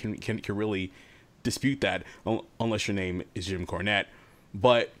anybody can really dispute that unless your name is Jim Cornette.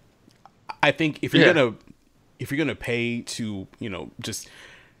 But I think if you're gonna pay to, just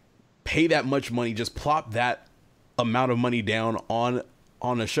pay that much money, just plop that amount of money down on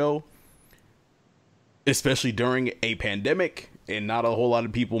a show, especially during a pandemic and not a whole lot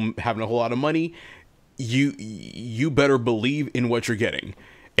of people having a whole lot of money, you better believe in what you're getting.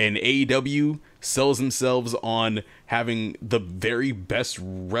 And AEW sells themselves on having the very best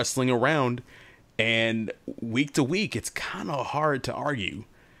wrestling around, and week to week, it's kind of hard to argue.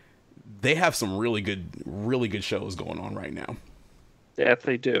 They have some really good shows going on right now. That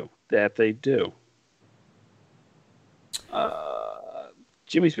they do.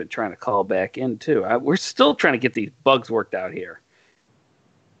 Jimmy's been trying to call back in too. We're still trying to get these bugs worked out here.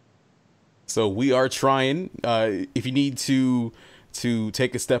 So we are trying. If you need to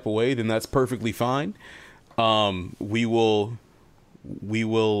take a step away, then that's perfectly fine. we will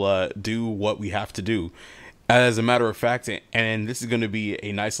do what we have to do. As a matter of fact, and this is going to be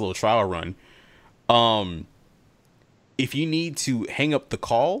a nice little trial run. If you need to hang up the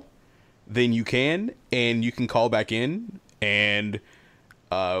call, then you can, and you can call back in, and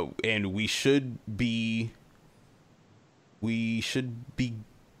we should be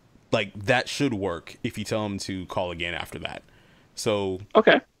like, that should work if you tell them to call again after that. So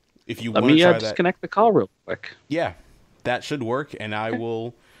okay, if you let want me to try disconnect the call real quick. yeah, that should work, and I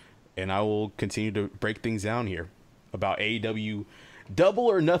will continue to break things down here about AEW Double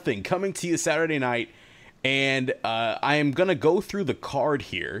or Nothing coming to you Saturday night. And I am going to go through the card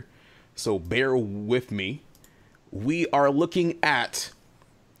here, so bear with me. We are looking at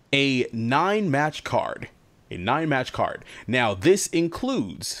a 9-match card. A 9-match card. Now, this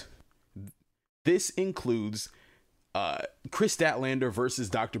includes Chris Statlander versus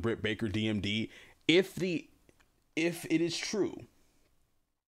Dr. Britt Baker, DMD. If it's true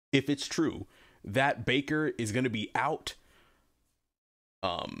that Baker is going to be out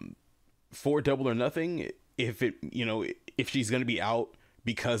for Double or Nothing, if she's going to be out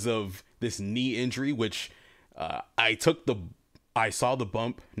because of this knee injury, which I saw the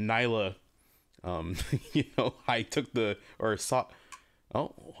bump, Nyla, oh,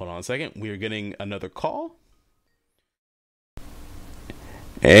 hold on a second. We are getting another call.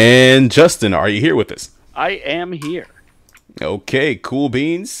 And Justin, are you here with us? I am here. Okay, cool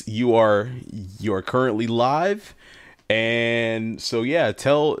beans. You are currently live. And so, yeah,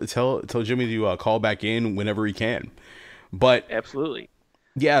 tell Jimmy to call back in whenever he can. But absolutely,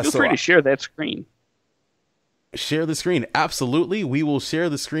 yeah. Feel free to share that screen. Share the screen, absolutely. We will share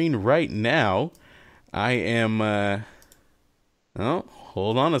the screen right now. I am. Oh,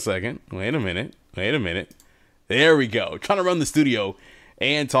 hold on a second. Wait a minute. There we go. Trying to run the studio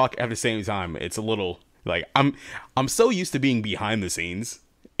and talk at the same time. It's a little like I'm so used to being behind the scenes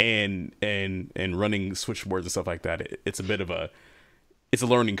and running switchboards and stuff like that. It's a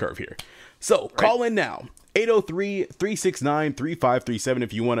learning curve here. So right. Call in now, 803-369-3537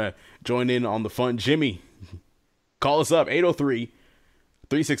 if you want to join in on the fun. Jimmy, call us up,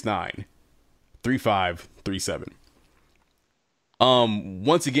 803-369-3537.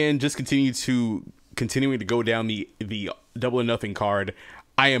 Once again, just continuing to go down the Double or Nothing card.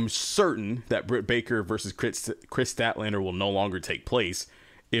 I am certain that Britt Baker versus Chris Statlander will no longer take place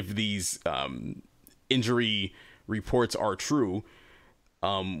if these injury reports are true.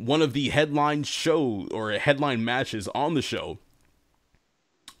 One of the headline matches on the show,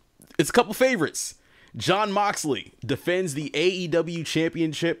 it's a couple favorites. Jon Moxley defends the AEW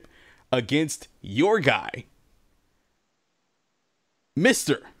championship against your guy,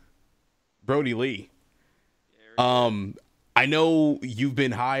 Mr. Brody Lee. I know you've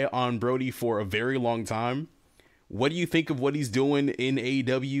been high on Brody for a very long time. What do you think of what he's doing in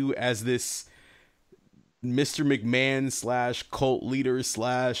AEW as this Mr. McMahon / cult leader /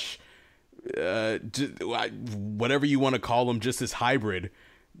 whatever you want to call him, just this hybrid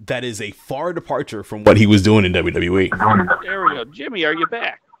that is a far departure from what he was doing in WWE? There we go. Jimmy, are you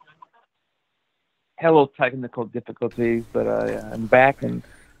back? Hello, technical difficulties, but I'm back, and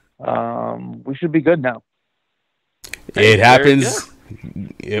we should be good now. It happens,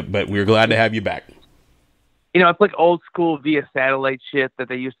 but we're glad to have you back. It's like old school via satellite shit that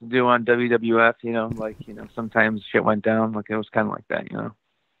they used to do on WWF, sometimes shit went down. Like, it was kind of like that,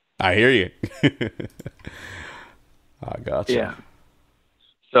 I hear you. I gotcha. Yeah.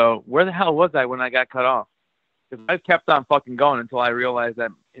 So where the hell was I when I got cut off? Because I kept on fucking going until I realized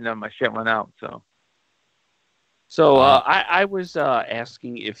that, my shit went out, So I was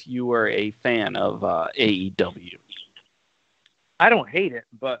asking if you were a fan of AEW. I don't hate it,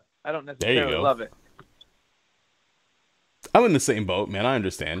 but I don't necessarily love it. I'm in the same boat, man. I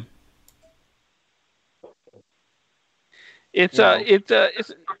understand. It's not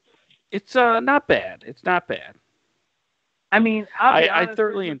bad. It's not bad. I mean, I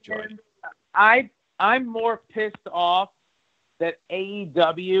thoroughly enjoyed it. I'm more pissed off that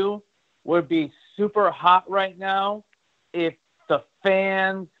AEW would be super hot right now if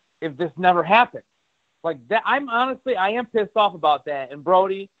this never happened. Like that, I am pissed off about that. And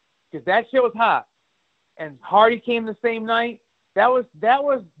Brody, because that shit was hot. And Hardy came the same night. That with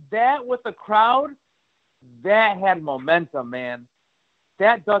the crowd, that had momentum, man.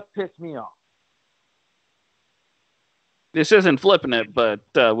 That does piss me off. This isn't flipping it, but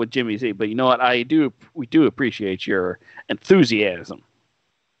with Jimmy Z. But you know what? We do appreciate your enthusiasm.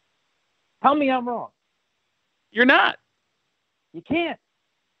 Tell me I'm wrong. You're not. You can't.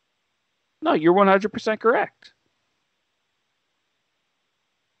 No, you're 100% correct.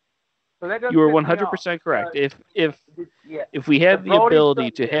 So that doesn't You were piss me 100% off. correct. Yeah. If we had the voting ability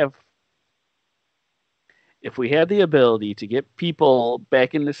stuff- to have, if we had the ability to get people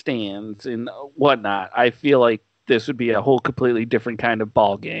back in the stands and whatnot, I feel like this would be a whole completely different kind of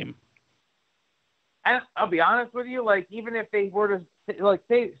ball game. And I'll be honest with you, like even if they were to like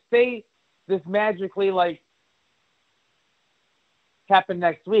say this magically like happen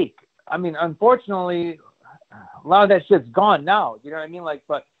next week. I mean, unfortunately, a lot of that shit's gone now. You know what I mean? Like,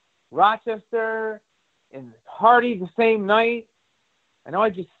 but Rochester and Hardy the same night. I know I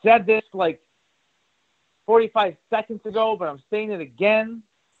just said this like 45 seconds ago, but I'm saying it again.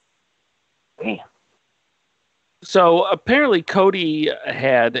 Damn. So apparently, Cody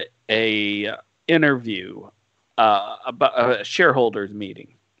had a interview about a shareholders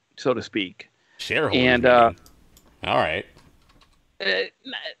meeting, so to speak. Shareholders And meeting. All right.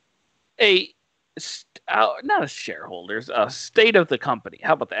 Not a shareholders, a state of the company.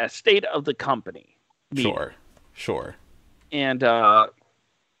 How about that? A state of the company meeting. Sure. And to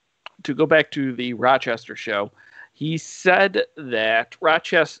go back to the Rochester show, he said that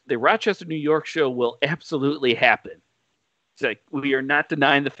the Rochester, New York show will absolutely happen. It's like, we are not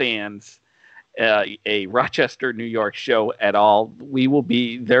denying the fans a Rochester, New York show at all. We will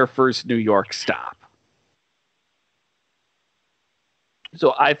be their first New York stop.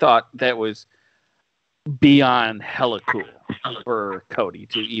 So I thought that was beyond hella cool for Cody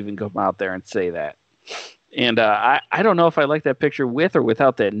to even come out there and say that. And I don't know if I like that picture with or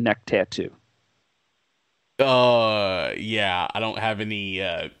without that neck tattoo. Yeah, I don't have any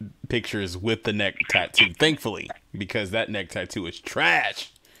pictures with the neck tattoo, thankfully, because that neck tattoo is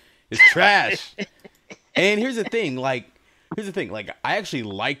trash. It's trash. And here's the thing, like I actually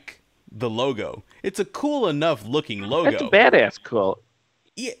like the logo. It's a cool enough looking logo. That's a badass cool.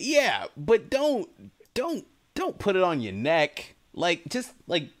 Yeah, but don't put it on your neck. Just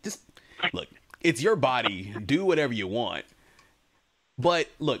look, it's your body. Do whatever you want. But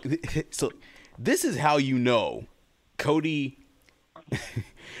look, so this is how you know Cody.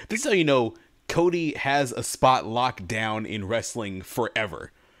 This is how you know Cody has a spot locked down in wrestling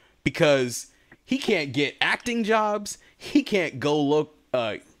forever, because he can't get acting jobs. He can't go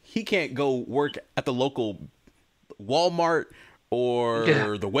He can't go work at the local Walmart or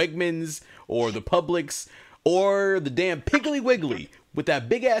the Wegmans or the Publix or the damn Piggly Wiggly with that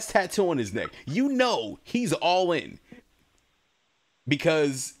big ass tattoo on his neck. You know he's all in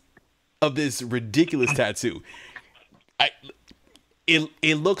because of this ridiculous tattoo.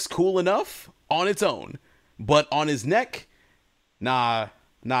 It looks cool enough on its own, but on his neck, nah,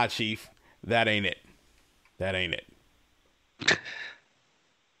 Chief, that ain't it. That ain't it.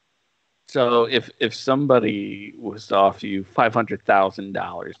 So if somebody was to offer you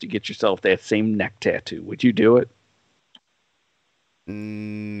 $500,000 to get yourself that same neck tattoo, would you do it?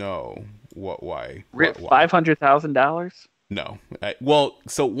 No. What? Why? $500,000? No. Well,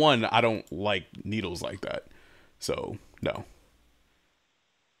 so one, I don't like needles like that. So no.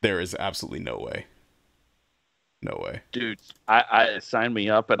 There is absolutely no way. No way. Dude, I sign me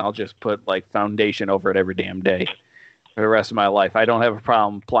up and I'll just put like foundation over it every damn day for the rest of my life. I don't have a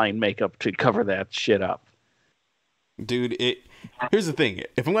problem applying makeup to cover that shit up. Dude, here's the thing.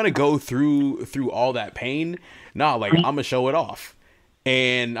 If I'm gonna go through all that pain, I'm gonna show it off.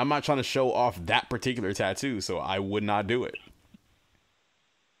 And I'm not trying to show off that particular tattoo, so I would not do it.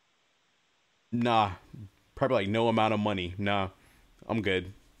 Nah. Probably like no amount of money. Nah. I'm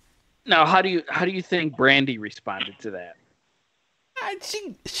good. Now, how do you think Brandy responded to that?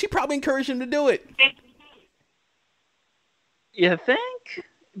 She probably encouraged him to do it. You think?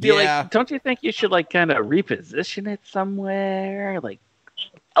 Yeah. Don't you think you should like kind of reposition it somewhere, like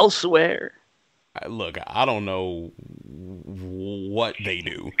elsewhere? Look, I don't know what they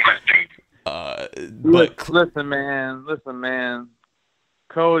do. But listen, man.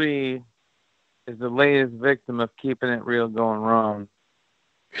 Cody is the latest victim of keeping it real going wrong.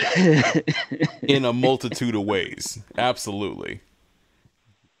 In a multitude of ways. Absolutely.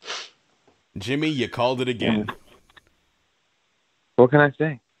 Jimmy, you called it again. What can I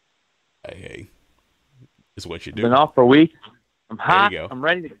say? Hey. It's what you do. Been off for a week. I'm hot. There you go. I'm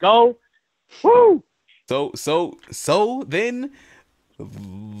ready to go. Woo! So then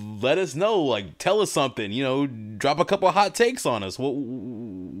let us know. Like, tell us something. Drop a couple of hot takes on us.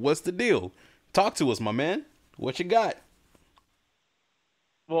 What's the deal? Talk to us, my man. What you got?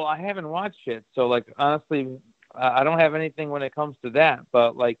 Well, I haven't watched it, so honestly, I don't have anything when it comes to that.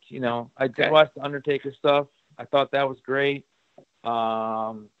 But I did watch the Undertaker stuff. I thought that was great.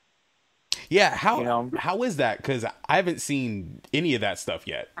 Yeah, how is that? Because I haven't seen any of that stuff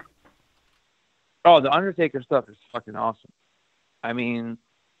yet. Oh, the Undertaker stuff is fucking awesome. I mean,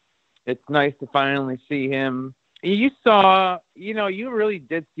 it's nice to finally see him. You saw, you really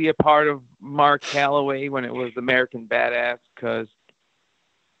did see a part of Mark Calloway when it was American Badass, because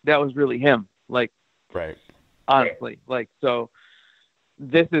that was really him. Like, Right. honestly, like, so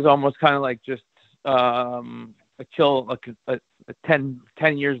this is almost kind of like just a chill, like a 10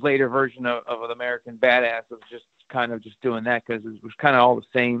 years later version of an American Badass, of just kind of just doing that, because it was kind of all the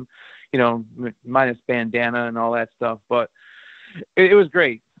same, minus bandana and all that stuff. But it was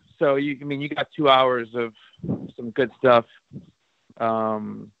great. So you got 2 hours of some good stuff.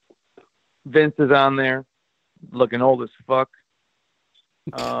 Vince is on there, looking old as fuck.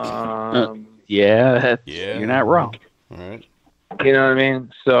 Yeah, Yeah. you're not wrong. All right. You know what I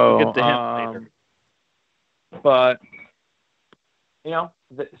mean? So, We'll get to him later. But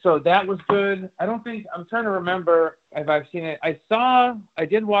so that was good. I'm trying to remember if I've seen it. I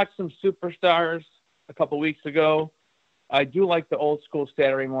did watch some Superstars a couple weeks ago. I do like the old school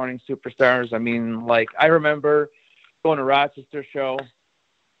Saturday morning Superstars. I mean, like, I remember going to Rochester show,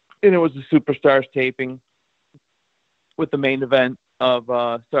 and it was the Superstars taping with the main event of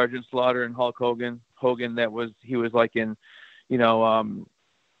Sergeant Slaughter and Hulk Hogan. He was like in,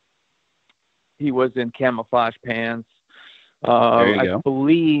 he was in camouflage pants. There you go.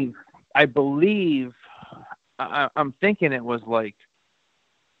 I believe, I'm thinking it was like,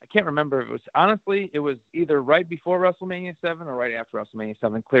 I can't remember. It was either right before WrestleMania 7 or right after WrestleMania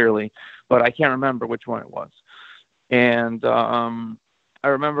 7, clearly, but I can't remember which one it was. And I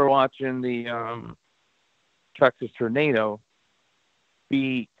remember watching the Texas Tornado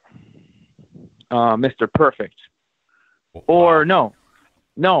beat Mr. Perfect. Or no,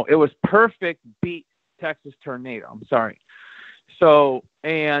 it was Perfect beat Texas Tornado. I'm sorry. So,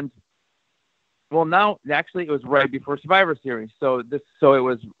 now actually it was right before Survivor Series. So it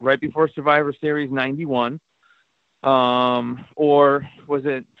was right before Survivor Series 91, or was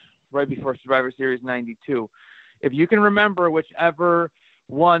it right before Survivor Series 92? If you can remember whichever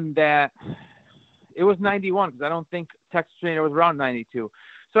one that it was 91, because I don't think Texas Tornado was around 92.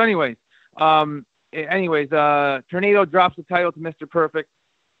 So, anyways, Tornado drops the title to Mr. Perfect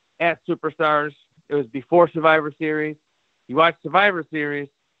at Superstars. It was before Survivor Series. You watch Survivor Series,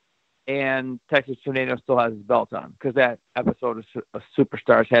 and Texas Tornado still has his belt on, because that episode of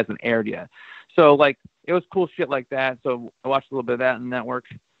Superstars hasn't aired yet. So, like, it was cool shit like that. So I watched a little bit of that on the network.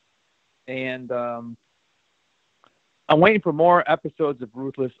 And I'm waiting for more episodes of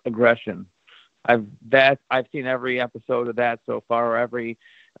Ruthless Aggression. I've seen every episode of that so far, or every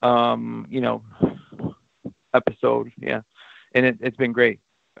episode, yeah, and it's been great.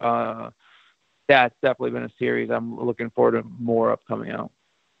 That's definitely been a series I'm looking forward to more of coming out.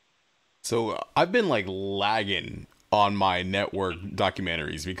 So I've been like lagging on my network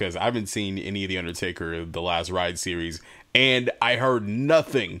documentaries because I haven't seen any of the Undertaker The Last Ride series, and I heard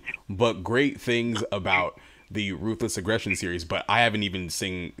nothing but great things about the Ruthless Aggression series, but I haven't even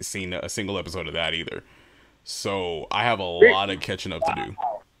seen a single episode of that either. So I have a lot of catching up to do.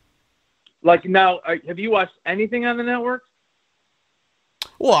 Like, now, have you watched anything on the network?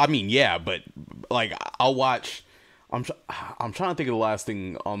 Well, I mean, yeah, but like I'll watch. I'm trying to think of the last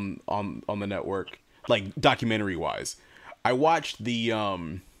thing on the network, like documentary wise. I watched the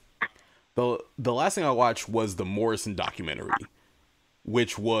last thing I watched was the Morrison documentary,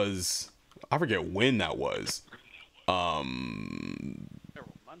 which was, I forget when that was.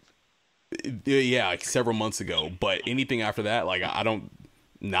 Yeah, like several months ago. But anything after that, like I don't.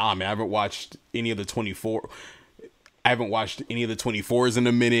 Nah, man, I haven't watched any of the 24. I haven't watched any of the 24s in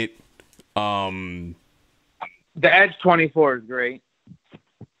a minute. The Edge 24 is great.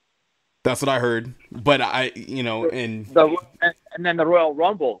 That's what I heard. But and then the Royal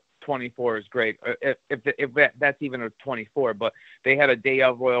Rumble 24 is great. If that's even a 24, but they had a day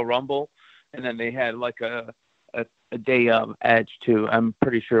of Royal Rumble, and then they had like a day of Edge too. I'm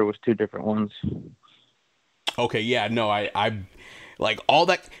pretty sure it was two different ones. Okay, yeah, no, I like all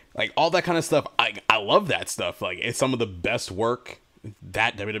that kind of stuff. I love that stuff. Like, it's some of the best work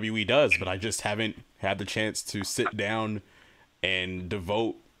that WWE does, but I just haven't had the chance to sit down and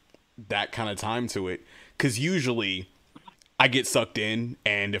devote that kind of time to it. Because usually I get sucked in,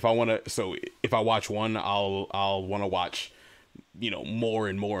 and if I watch one, I'll want to watch, more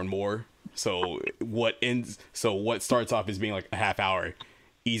and more and more. So what starts off as being like a half hour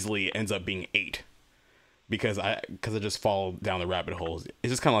easily ends up being 8. Because I just fall down the rabbit holes.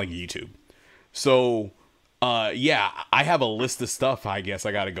 It's just kind of like YouTube. So, yeah, I have a list of stuff I guess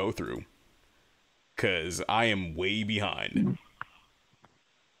I got to go through. Because I am way behind.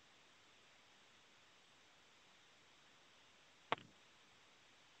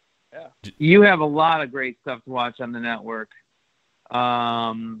 Yeah. You have a lot of great stuff to watch on the network.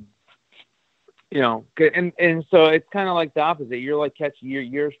 and so it's kind of like the opposite. You're like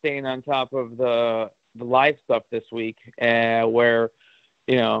you're staying on top of the live stuff this week, where,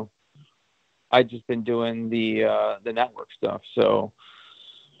 I just been doing the network stuff. So,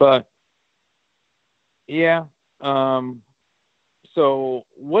 but yeah. So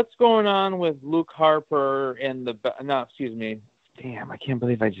what's going on with Luke Harper and excuse me. Damn, I can't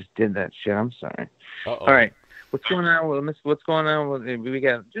believe I just did that shit. I'm sorry. Uh-oh. All right. What's going on with we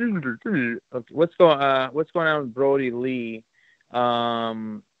got what's going on with Brody Lee?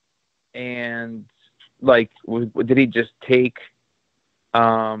 And like, did he just take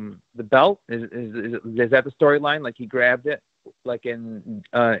the belt? Is that the storyline? Like he grabbed it, like in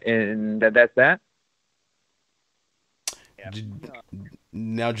that's that.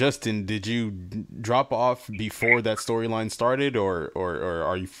 Now, Justin, did you drop off before that storyline started, or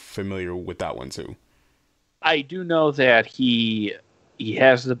are you familiar with that one too? I do know that he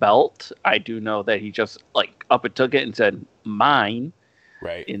has the belt. I do know that he just like up and took it and said mine.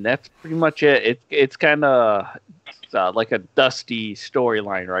 Right. And that's pretty much it. It's kind of like a Dusty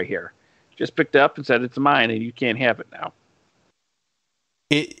storyline right here. Just picked it up and said it's mine, and you can't have it now.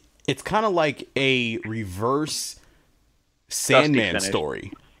 It's kind of like a reverse Sandman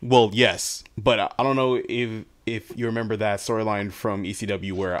story. Well, yes, but I don't know if you remember that storyline from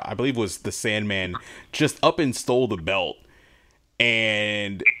ECW where I believe it was the Sandman just up and stole the belt,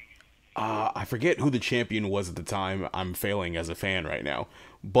 and I forget who the champion was at the time. I'm failing as a fan right now,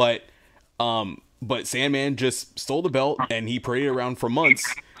 but Sandman just stole the belt and he paraded around for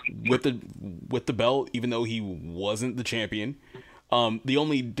months with the belt, even though he wasn't the champion. The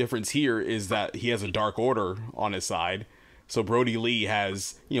only difference here is that he has a Dark Order on his side. So Brody Lee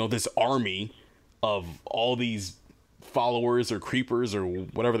has, this army of all these followers or creepers or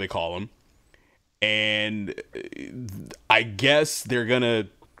whatever they call them. And I guess they're going to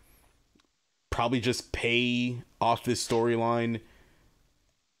probably just pay off this storyline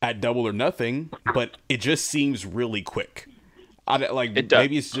at Double or Nothing, but it just seems really quick.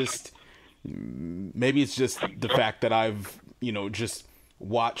 Maybe it's just the fact that I've, just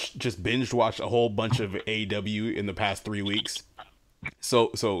binge watched a whole bunch of AEW in the past 3 weeks.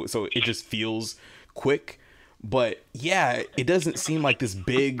 So it just feels quick, but yeah, it doesn't seem like this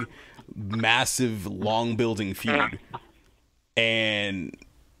big, massive, long building feud. And,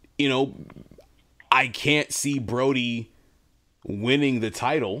 I can't see Brody winning the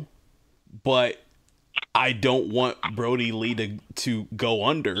title, but I don't want Brody Lee to go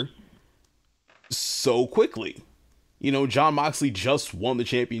under so quickly. Jon Moxley just won the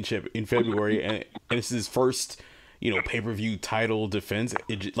championship in February, and it's his first, pay-per-view title defense.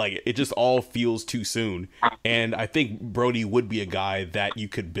 It just all feels too soon. And I think Brody would be a guy that you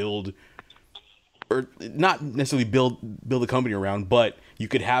could build, or not necessarily build a company around, but you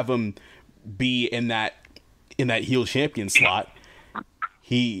could have him be in that heel champion slot.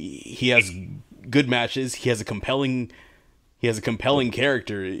 He has good matches. He has a compelling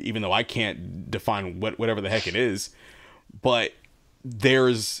character, even though I can't define whatever the heck it is. But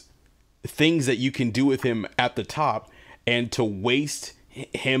there's things that you can do with him at the top, and to waste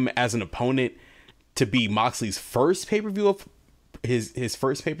him as an opponent to be Moxley's first pay-per-view his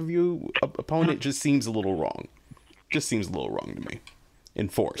first pay-per-view opponent just seems a little wrong. Just seems a little wrong to me.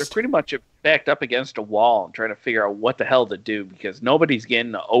 Enforced. They're pretty much backed up against a wall and trying to figure out what the hell to do because nobody's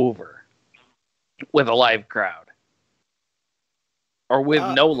getting over with a live crowd. Or with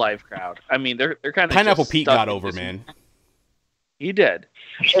no live crowd. I mean, they're kind of Pineapple Pete got over, man. He did.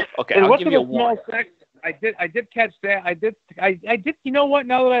 Okay, I'll give you a one. I did catch that. I did. You know what?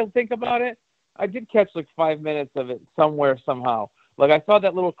 Now that I think about it, I did catch like 5 minutes of it somewhere somehow. Like I saw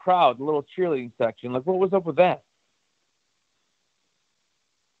that little crowd, the little cheerleading section. Like what was up with that?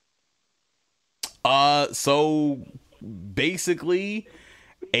 So basically,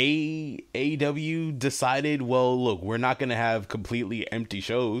 AEW decided, well, look, we're not going to have completely empty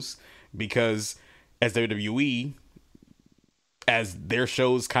shows because as WWE, as their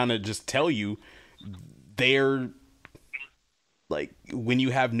shows kind of just tell you, they're like, when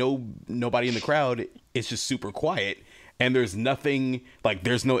you have nobody in the crowd, it's just super quiet and there's nothing, like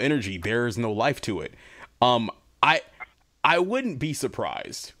there's no energy, there's no life to it. I wouldn't be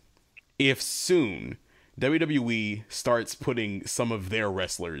surprised if soon WWE starts putting some of their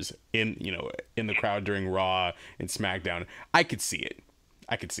wrestlers in the crowd during Raw and SmackDown. I could see it.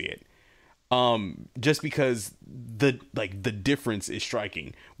 Just because the difference is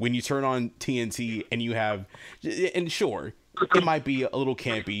striking when you turn on TNT and you have, and sure, it might be a little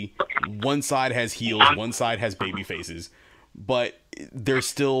campy. One side has heels, one side has baby faces, but there's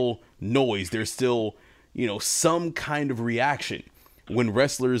still noise. There's still, some kind of reaction. when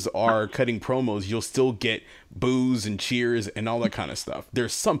wrestlers are cutting promos, you'll still get boos and cheers and all that kind of stuff.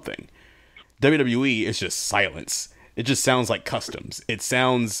 There's something. WWE is just silence. It just sounds like customs. It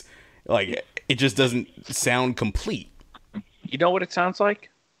sounds like it just doesn't sound complete. You know what it sounds like?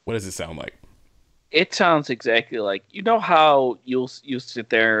 What does it sound like? It sounds exactly like, you know how you'll sit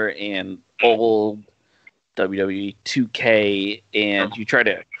there and old WWE 2K and you try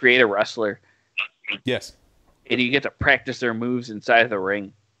to create a wrestler. Yes. And you get to practice their moves inside of the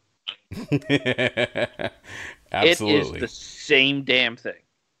ring. Absolutely. It is the same damn thing.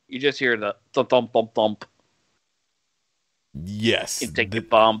 You just hear the thump, thump, thump, thump. Yes. You take the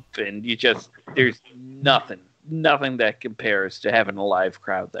bump, and there's nothing that compares to having a live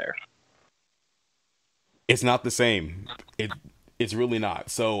crowd there. It's not the same. It's really not.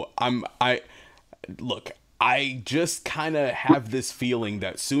 So I just kind of have this feeling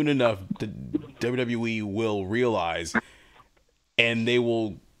that soon enough the WWE will realize, and they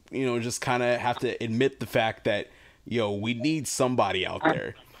will, just kind of have to admit the fact that, we need somebody out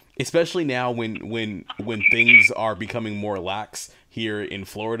there, especially now when things are becoming more lax here in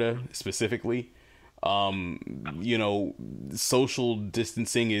Florida specifically. Social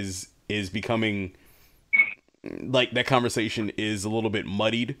distancing is becoming, like, that conversation is a little bit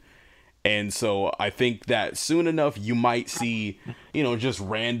muddied. And so I think that soon enough you might see, just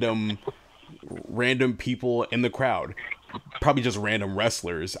random people in the crowd, probably just random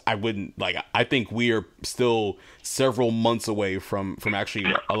wrestlers. I think we are still several months away from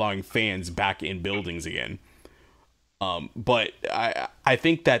actually allowing fans back in buildings again. But I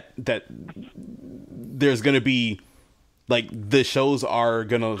think that there's going to be, like, the shows are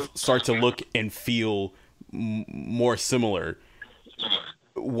going to start to look and feel more similar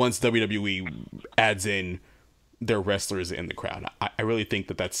once WWE adds in their wrestlers in the crowd. I really think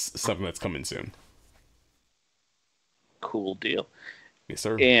that that's something that's coming soon. Cool deal. Yes,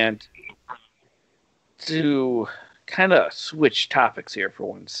 sir. And to kind of switch topics here for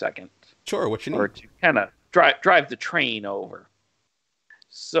 1 second. Sure, what you need. Or to kind of drive the train over.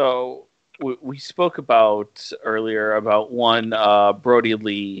 So we spoke about earlier about one Brody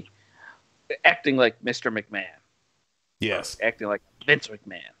Lee acting like Mr. McMahon. Yes. Acting like Vince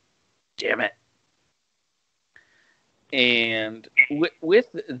McMahon. Damn it. And with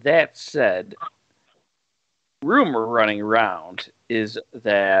that said, rumor running around is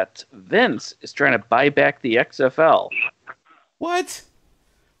that Vince is trying to buy back the XFL. What?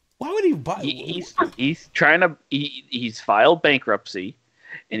 Why would he buy? He's trying to. He's filed bankruptcy,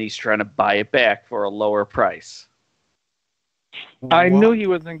 and he's trying to buy it back for a lower price. I knew he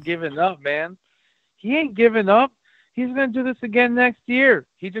wasn't giving up, man. He ain't giving up. He's going to do this again next year.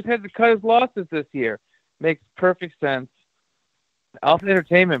 He just had to cut his losses this year. Makes perfect sense. Alpha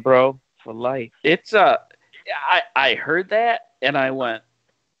Entertainment, bro, for life. It's I heard that and I went,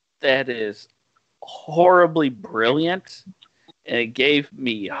 that is horribly brilliant, and it gave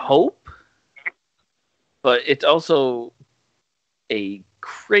me hope. But it's also a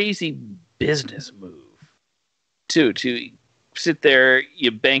crazy business move too. To sit there,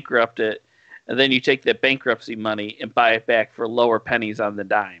 you bankrupt it, and then you take that bankruptcy money and buy it back for lower pennies on the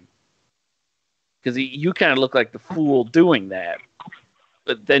dime. Because you kind of look like the fool doing that.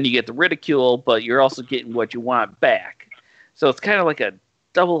 But then you get the ridicule, but you're also getting what you want back. So it's kind of like a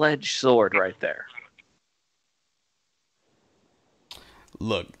double-edged sword right there.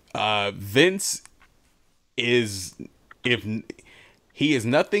 Look, Vince is, he is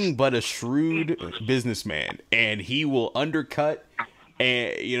nothing but a shrewd businessman, and he will undercut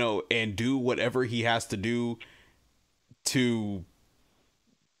and do whatever he has to do to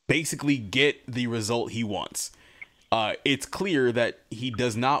basically get the result he wants. It's clear that he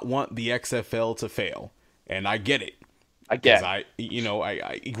does not want the XFL to fail, and I get it.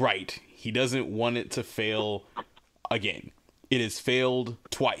 Right. He doesn't want it to fail again. It has failed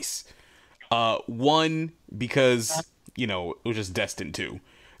twice. One, because, it was just destined to.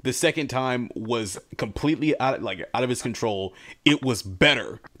 The second time was completely out of his control. It was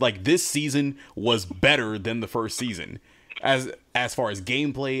better. Like, this season was better than the first season. As far as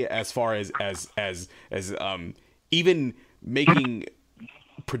gameplay, as far as even making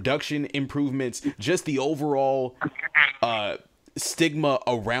production improvements, just the overall stigma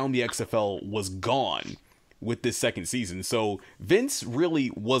around the XFL was gone with this second season. So Vince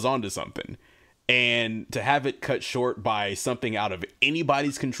really was onto something, and to have it cut short by something out of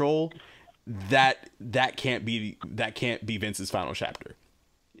anybody's control, that can't be Vince's final chapter.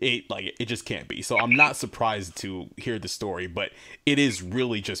 It just can't be. So I'm not surprised to hear the story, but it is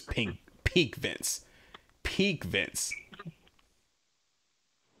really just peak Vince. Peak Vince.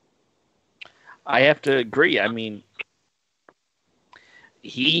 I have to agree. I mean,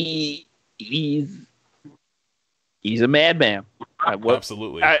 he's a madman.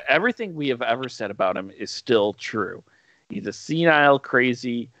 Absolutely. Everything we have ever said about him is still true. He's a senile,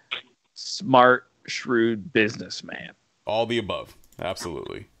 crazy, smart, shrewd businessman. All the above.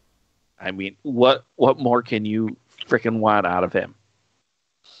 Absolutely. I mean, what more can you freaking want out of him?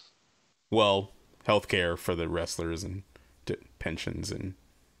 Well, healthcare for the wrestlers and pensions and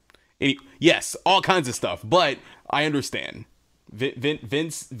yes, all kinds of stuff. But I understand.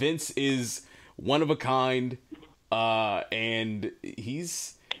 Vince is one of a kind, and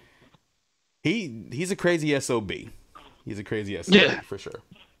he's a crazy SOB. He's a crazy SOB for sure,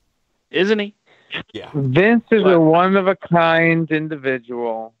 isn't he? Yeah. Vince is a one of a kind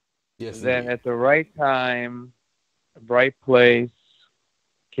individual. Yes, that indeed. at the right time, right place,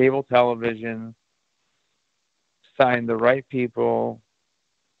 cable television, signed the right people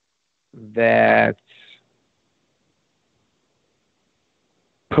that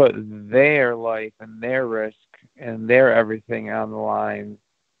put their life and their risk and their everything on the line,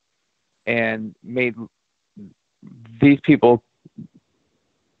 and these people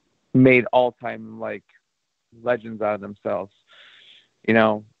made all-time like legends out of themselves,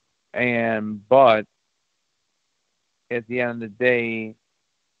 but at the end of the day,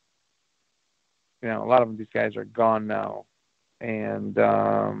 a lot of these guys are gone now, and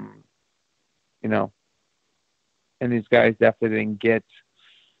and these guys definitely didn't get,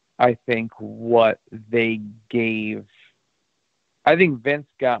 I think, what they gave. I think Vince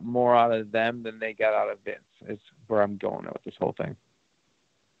got more out of them than they got out of Vince, is where I'm going with this whole thing.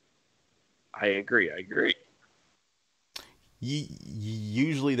 I agree.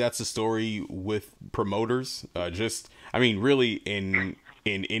 Usually that's the story with promoters. Really in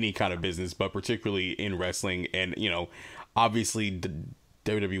any kind of business, but particularly in wrestling. And, obviously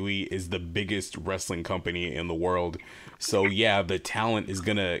WWE is the biggest wrestling company in the world. So yeah, the talent is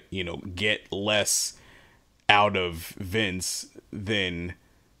gonna, get less out of Vince than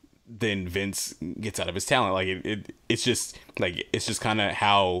Vince gets out of his talent. Like it's just kind of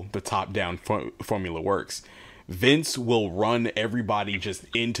how the top down formula works. Vince will run everybody just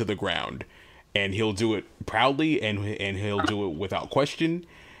into the ground, and he'll do it proudly, and he'll do it without question.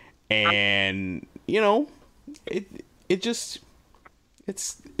 And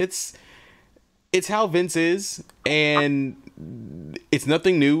it's how Vince is, and it's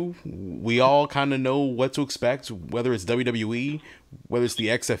nothing new. We all kind of know what to expect, whether it's WWE, whether it's the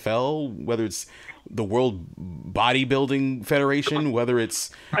XFL, whether it's the World Bodybuilding Federation, whether it's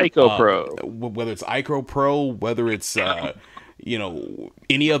Ico Pro, whether it's Ico Pro, whether it's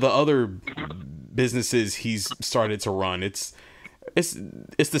any of the other businesses he's started to run. It's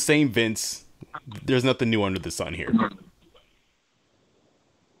the same Vince. There's nothing new under the sun here.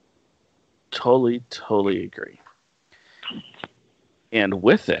 Totally agree. And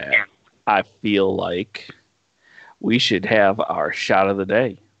with that, I feel like we should have our shot of the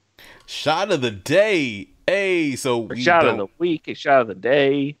day. Shot of the day. Hey, so a shot of the week, a shot of the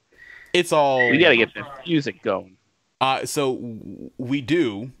day. It's all. We got to get the music going. So we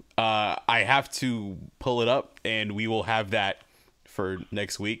do. I have to pull it up, and we will have that for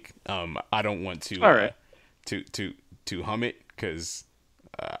next week. I don't want to. All right. To hum it, because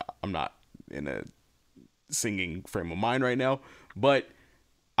I'm not in a singing frame of mind right now, but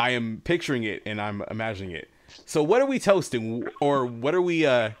I am picturing it and I'm imagining it. So what are we toasting, or what are we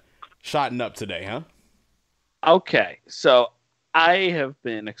shotting up today, huh? Okay, so I have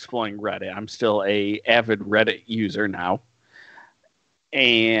been exploring Reddit. I'm still a avid Reddit user now,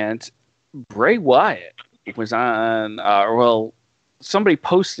 and Bray Wyatt was on. Somebody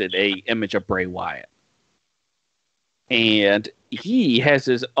posted a image of Bray Wyatt, and he has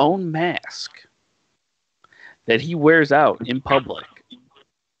his own mask that he wears out in public.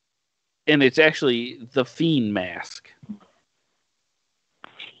 And it's actually the Fiend mask.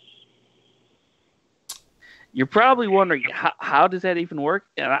 You're probably wondering, how does that even work?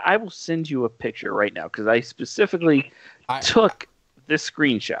 And I will send you a picture right now, because I specifically took this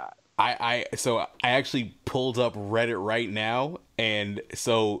screenshot. So I actually pulled up Reddit right now, and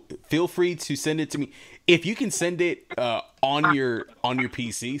so feel free to send it to me. If you can send it on your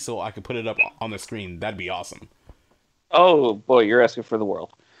PC, so I can put it up on the screen, that'd be awesome. Oh boy, you're asking for the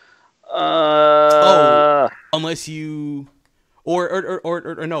world. Unless you,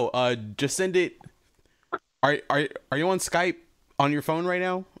 or no, just send it. Are you on Skype on your phone right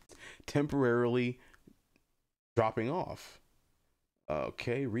now? Temporarily dropping off.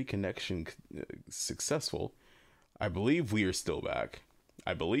 Okay, reconnection successful. I believe we are still back.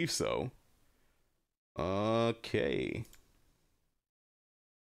 I believe so. Okay.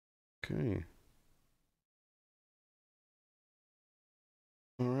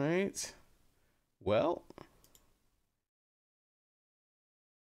 All right. Well,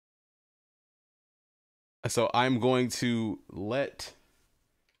 so I'm going to let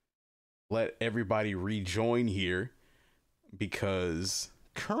everybody rejoin here because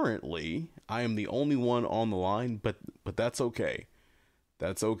currently I am the only one on the line, but that's okay.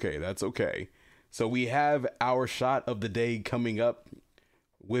 That's okay. So we have our shot of the day coming up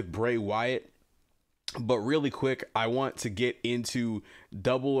with Bray Wyatt. But really quick, I want to get into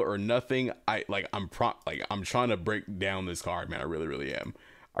Double or Nothing. I'm trying to break down this card, man. I really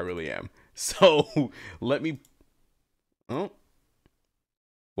am. So let me. Oh,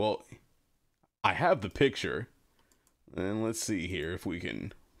 well, I have the picture, and let's see here if we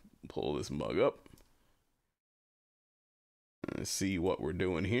can pull this mug up. Let's see what we're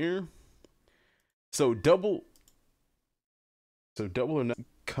doing here. So Double or Nothing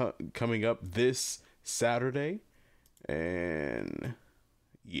coming up this Saturday, and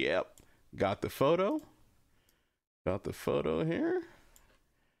yep, got the photo here.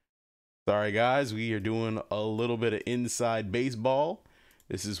 Sorry guys, we are doing a little bit of inside baseball.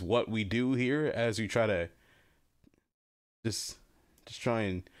 This is what we do here as we try to just try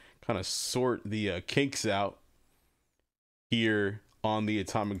and kind of sort the kinks out here on the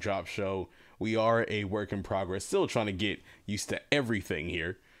Atomic Drop Show. We are a work in progress, still trying to get used to everything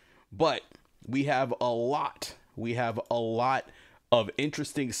here, but we have a lot of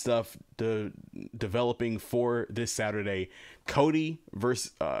interesting stuff developing for this Saturday. Cody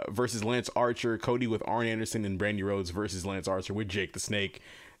versus Lance Archer. Cody with Arn Anderson and Brandy Rhodes versus Lance Archer with Jake the Snake.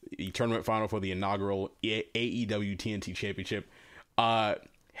 The tournament final for the inaugural AEW TNT Championship.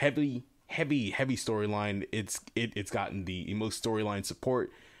 Heavy storyline. It's gotten the most storyline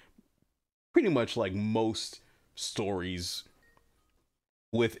support. Pretty much like most stories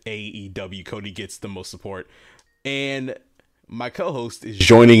with AEW, Cody gets the most support. And my co-host is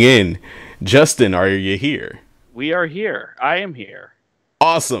joining in. Justin, are you here? We are here. I am here.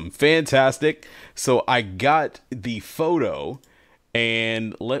 Awesome. Fantastic. So I got the photo,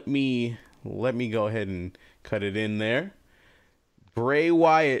 and let me go ahead and cut it in there. Bray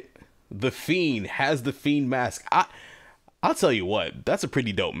Wyatt, the Fiend, has the Fiend mask. I'll tell you what, that's a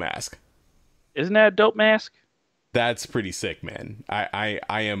pretty dope mask. Isn't that a dope mask? That's pretty sick, man. I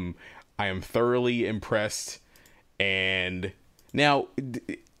am thoroughly impressed. And now,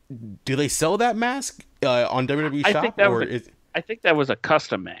 do they sell that mask on WWE Shop? I think that was a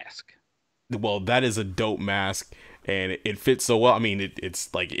custom mask. Well, that is a dope mask, and it fits so well. I mean,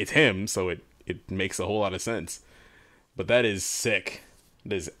 it's him, so it makes a whole lot of sense. But that is sick.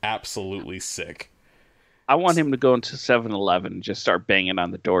 That is absolutely sick. I want him to go into 7-Eleven and just start banging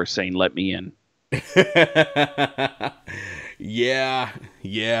on the door saying, "Let me in." yeah.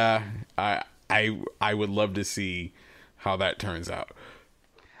 I would love to see how that turns out.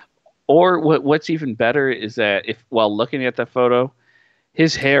 Or what's even better is that if while looking at that photo,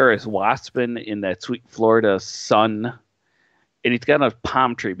 his hair is wasping in that sweet Florida sun, and he's got a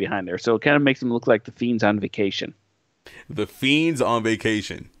palm tree behind there, so it kind of makes him look like the Fiend's on vacation. The Fiend's on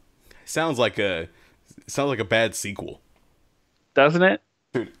vacation sounds like a bad sequel, doesn't it?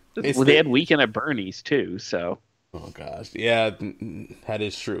 Dude, they had Weekend at Bernie's too, so. Oh gosh, yeah, that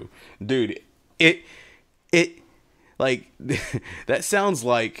is true, dude. It like that sounds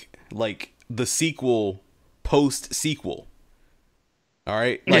like the sequel post sequel. All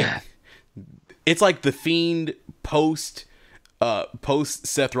right, like it's like the Fiend post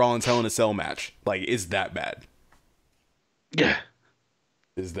Seth Rollins Hell in a Cell match. Like, it's that bad. Yeah,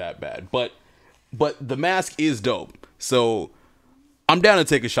 is that bad? But the mask is dope, so I'm down to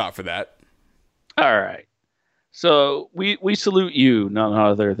take a shot for that. All right. So we salute you, none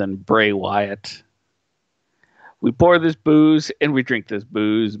other than Bray Wyatt. We pour this booze and we drink this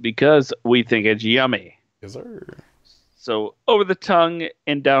booze because we think it's yummy. Yes, sir. So over the tongue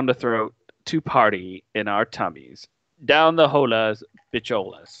and down the throat to party in our tummies. Down the holas,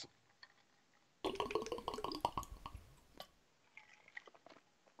 bicholas.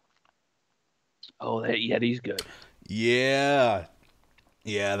 Oh, that Yeti's good. Yeah,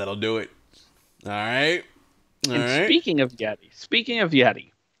 that'll do it. All right. Speaking of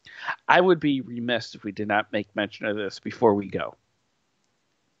Yeti, I would be remiss if we did not make mention of this before we go.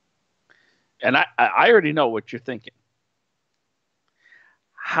 And I already know what you're thinking.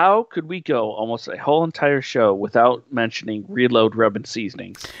 How could we go almost a whole entire show without mentioning Reload Rub and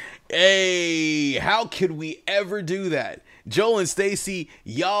Seasonings? Hey, how could we ever do that? Joel and Stacy,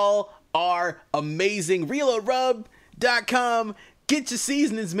 y'all are amazing. ReloadRub.com. Get your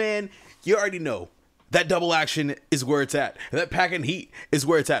seasonings, man. You already know. That double action is where it's at. That pack and heat is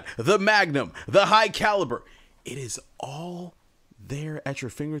where it's at. The Magnum, the High Caliber. It is all there at your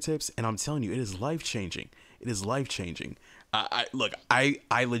fingertips, and I'm telling you, it is life changing. It is life changing. I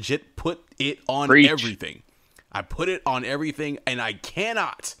legit put it on Preach. everything. I put it on everything, and I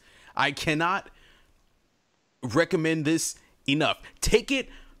cannot recommend this enough. Take it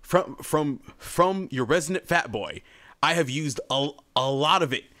from your resident fat boy. I have used a lot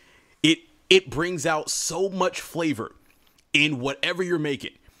of it. It brings out so much flavor in whatever you're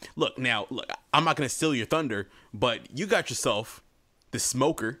making. Look, I'm not gonna steal your thunder, but you got yourself the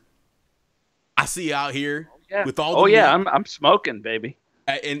smoker. I see you out here with all the meat. I'm smoking, baby.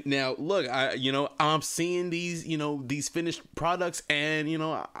 And now look, I'm seeing these finished products, and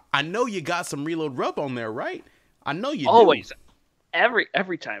I know you got some Reload Rub on there, right? I know you always do.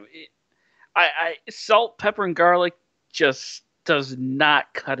 every time. I salt, pepper, and garlic just does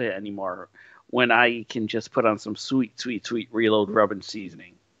not cut it anymore when I can just put on some sweet Reload Rub and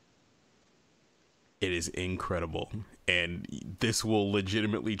seasoning. It is incredible, and this will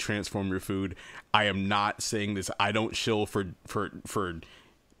legitimately transform your food. I am not saying this. I don't shill for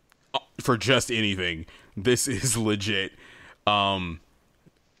just anything. This is legit. Justin,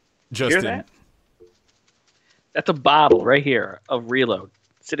 hear that? That's a bottle right here of Reload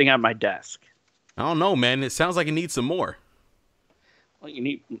sitting on my desk. I don't know, man. It sounds like it needs some more. Well, you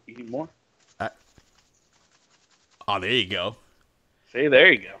need more? Oh, there you go. See,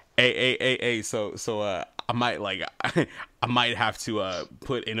 there you go. Hey. So I might have to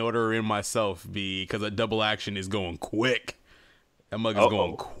put an order in myself because a double action is going quick. That mug is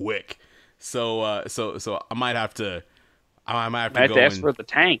going quick. So I might have to. I might have to go ask for the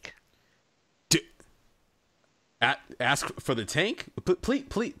tank. Ask for the tank?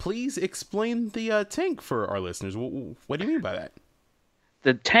 Please explain the tank for our listeners. What do you mean by that?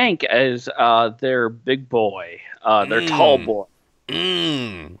 The tank is their big boy, their tall boy.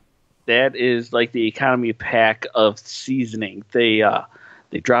 That is like the economy pack of seasoning. They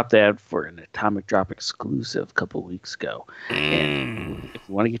dropped that for an Atomic Drop exclusive a couple weeks ago. And if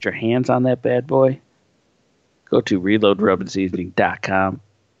you want to get your hands on that bad boy, go to reloadrubandseasoning.com.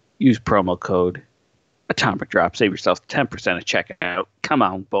 Use promo code Atomic Drop. Save yourself 10% at checkout. Come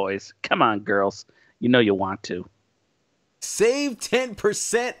on, boys. Come on, girls. You know you want to. Save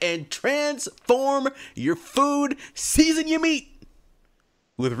 10% and transform your food. Season your meat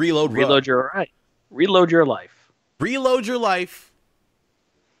with Reload Rub. Reload your life. Reload your life. Reload your life.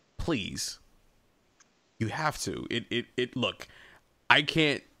 Please. You have to. It look, I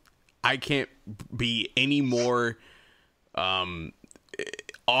can't be any more on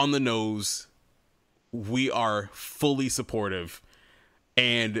the nose. We are fully supportive,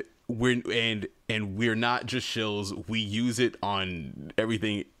 and we're not just shills. We use it on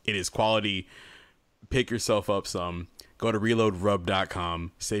everything. It is quality. Pick yourself up some. Go to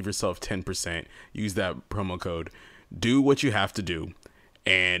reloadrub.com. Save yourself 10%. Use that promo code. Do what you have to do,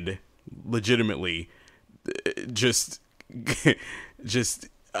 and legitimately, just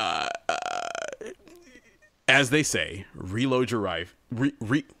as they say, reload your life.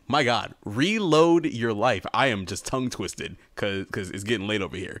 My God, reload your life. I am just tongue twisted because it's getting late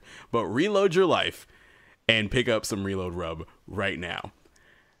over here. But reload your life and pick up some Reload Rub right now,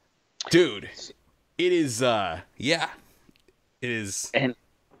 dude. It is it is, and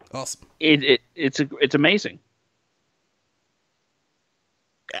awesome. It's amazing.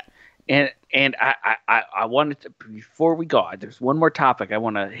 And I wanted to, before we go, there's one more topic I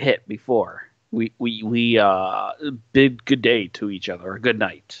want to hit before we bid good day to each other, or good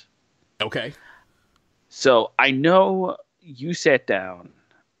night. Okay. So I know you sat down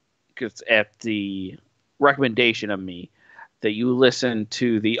because at the recommendation of me that you listened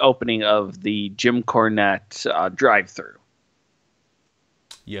to the opening of the Jim Cornette drive-thru.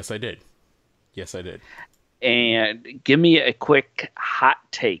 Yes, I did. And give me a quick hot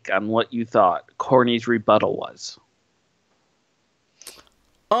take on what you thought Corny's rebuttal was.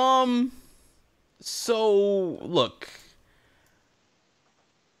 So look,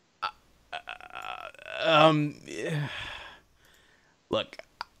 look,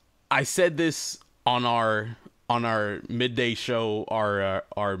 I said this on our midday show,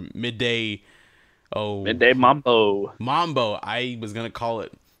 our midday Mambo. I was gonna call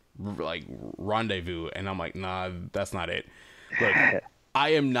it like rendezvous, and I'm like, nah, that's not it. Look,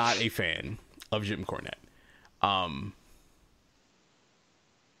 I am not a fan of Jim Cornette.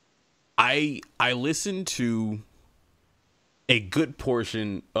 I listened to a good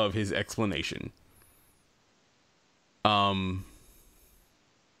portion of his explanation. I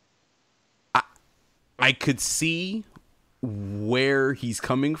could see where he's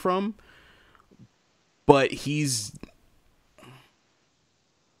coming from, but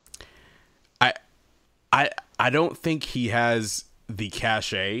I don't think he has the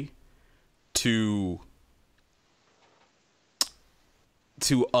cachet to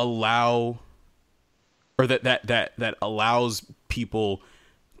allow, or that allows people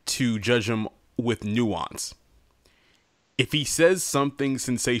to judge him with nuance. If he says something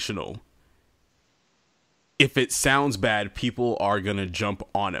sensational, if it sounds bad, people are gonna jump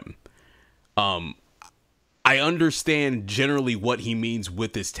on him. I understand generally what he means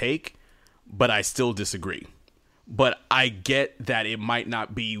with his take, but I still disagree. But I get that it might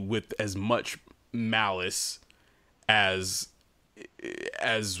not be with as much malice as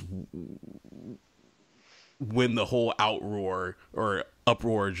when the whole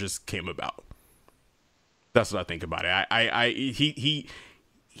uproar just came about. That's what I think about it.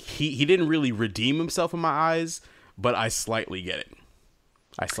 He didn't really redeem himself in my eyes, but I slightly get it.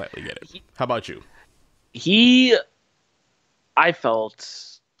 How about you? I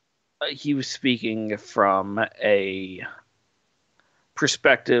felt he was speaking from a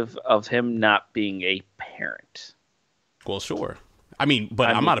perspective of him not being a parent. Well, sure. I'm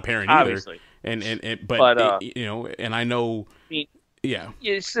not a parent obviously. either. But and I know. Yeah.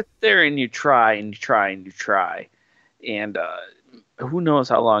 You sit there and you try and you try and you try, and who knows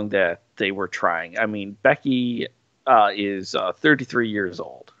how long that they were trying. I mean, Becky is 33 years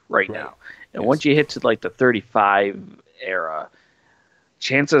old right now, and once you hit to like the 35 era,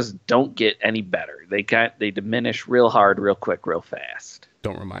 chances don't get any better. They diminish real hard, real quick, real fast.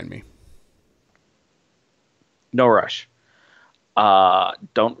 Don't remind me. No rush.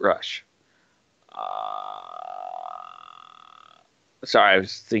 Don't rush. Sorry, I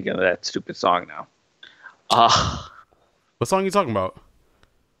was thinking of that stupid song now. What song are you talking about?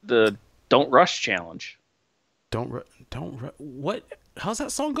 The Don't Rush challenge. What? How's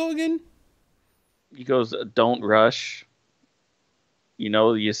that song go again? He goes, "Don't rush."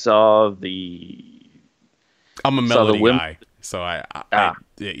 You saw the. I'm a melody guy, so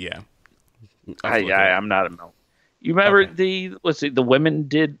yeah. I'm not a melody. You remember the women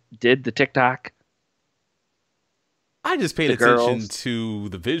did the TikTok? I just paid attention to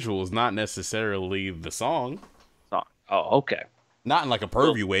the visuals, not necessarily the song. Oh, okay. Not in like a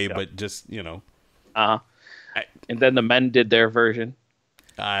pervy way, but just, and then the men did their version.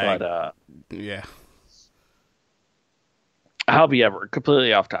 Yeah. I'll be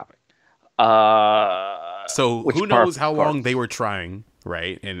completely off topic. So who knows how long they were trying,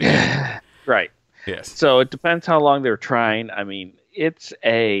 right? And right. Yes. So it depends how long they're trying. I mean, it's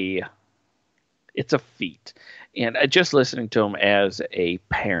a feat. And just listening to him as a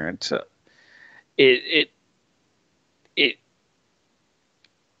parent, it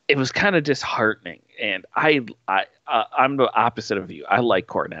was kind of disheartening. And I'm the opposite of you. I like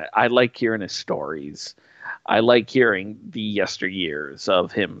Cornette. I like hearing his stories. I like hearing the yesteryears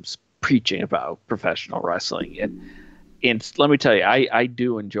of him preaching about professional wrestling. And let me tell you, I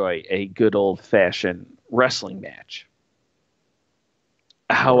do enjoy a good old-fashioned wrestling match.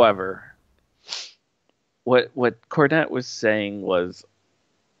 However, what Cornette was saying was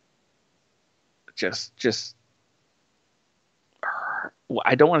just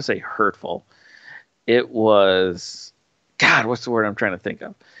I don't want to say hurtful. It was, God, what's the word I'm trying to think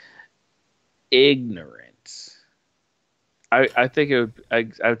of? Ignorant. I think I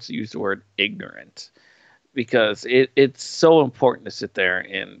would use the word ignorant, because it's so important to sit there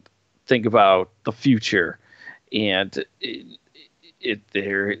and think about the future, and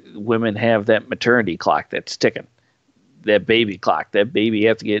women have that maternity clock that's ticking, that baby clock. That baby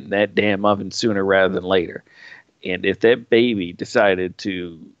has to get in that damn oven sooner rather than later. And if that baby decided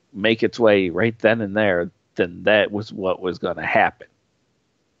to make its way right then and there, then that was what was going to happen.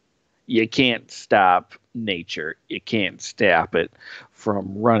 You can't stop nature. You can't stop it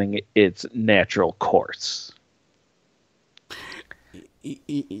from running its natural course.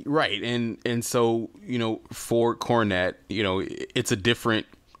 Right. And so, for Cornette, it's a different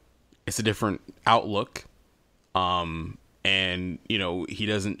outlook. And, he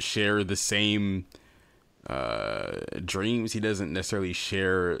doesn't share the same dreams. He doesn't necessarily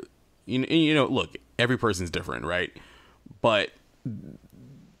share, look, every person's different, right? But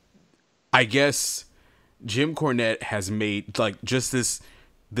I guess Jim Cornette has made, like, just this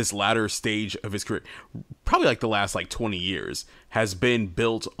latter stage of his career, probably like the last 20 years, has been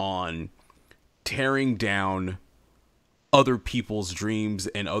built on tearing down other people's dreams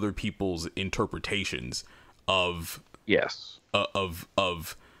and other people's interpretations of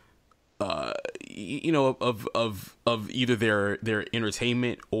either their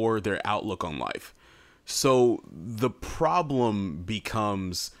entertainment or their outlook on life. So the problem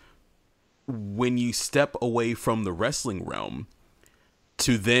becomes when you step away from the wrestling realm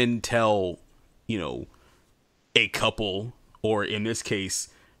to then tell, a couple or in this case,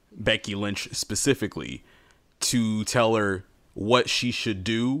 Becky Lynch specifically, to tell her what she should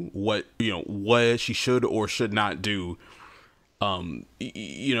do, what she should or should not do,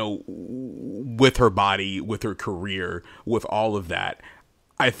 with her body, with her career, with all of that.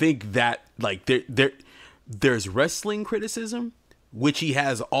 I think that like there's wrestling criticism, which he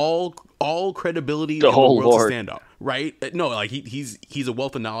has all credibility in the world to stand up, right? No, like he's a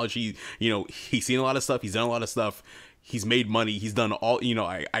wealth of knowledge. He's seen a lot of stuff. He's done a lot of stuff. He's made money. He's done all.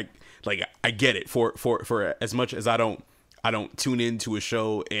 I get it. For as much as I don't tune into a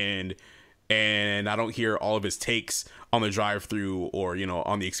show and I don't hear all of his takes on the drive-through or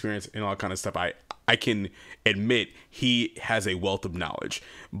on the experience and all that kind of stuff. I can admit he has a wealth of knowledge,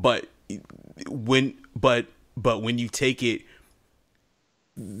 but when you take it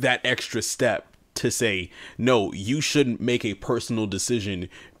that extra step to say, no, you shouldn't make a personal decision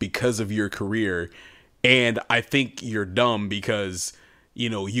because of your career, and I think you're dumb because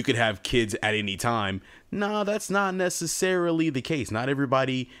you could have kids at any time. No, that's not necessarily the case. Not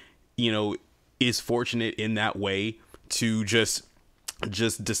everybody is fortunate in that way to just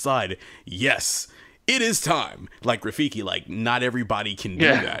decide, yes, it is time. Like Rafiki, like not everybody can do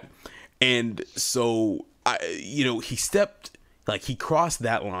that. And so he crossed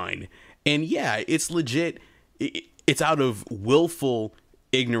that line, and it's legit. It's out of willful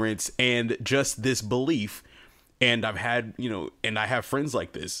ignorance and just this belief. And I've had, and I have friends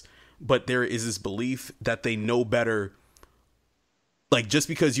like this, but there is this belief that they know better. Like, just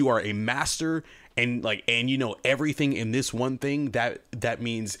because you are a master and you know everything in this one thing, that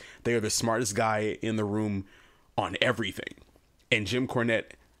means they are the smartest guy in the room on everything. And Jim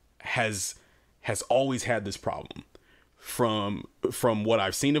Cornette has always had this problem from what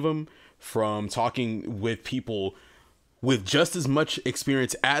I've seen of him, from talking with people with just as much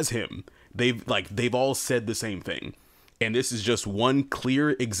experience as him. They've all said the same thing. And this is just one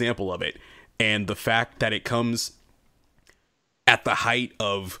clear example of it. And the fact that it comes at the height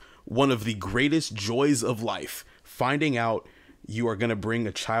of one of the greatest joys of life, finding out you are going to bring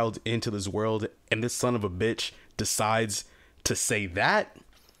a child into this world, and this son of a bitch decides to say that,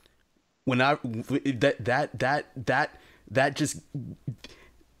 that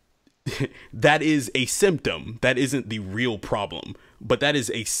is a symptom. That isn't the real problem, but that is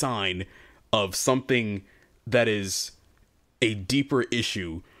a sign of something that is a deeper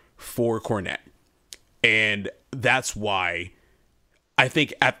issue for Cornette. And that's why I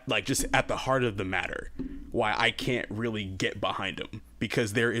think at the heart of the matter, why I can't really get behind him,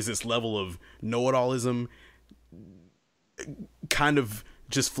 because there is this level of know-it-allism kind of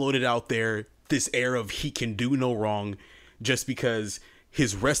just floated out there, this air of he can do no wrong just because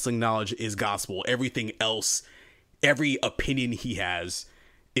his wrestling knowledge is gospel. Everything else, every opinion he has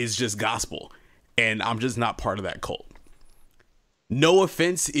is just gospel. And I'm just not part of that cult. No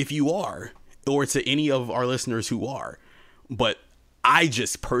offense if you are, or to any of our listeners who are, but I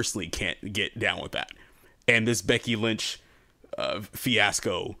just personally can't get down with that. And this Becky Lynch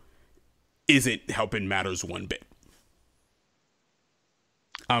fiasco isn't helping matters one bit.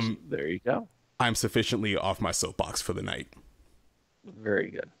 There you go. I'm sufficiently off my soapbox for the night.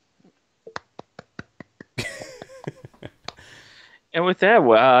 Very good. And with that,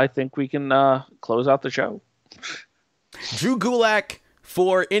 well, I think we can close out the show. Drew Gulak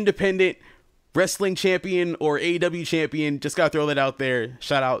for independent wrestling champion or AEW champion. Just gotta throw that out there.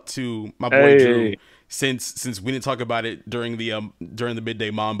 Shout out to my boy Drew. Since we didn't talk about it during the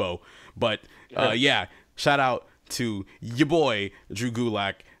midday mambo, but shout out to your boy Drew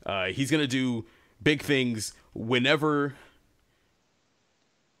Gulak. He's gonna do big things whenever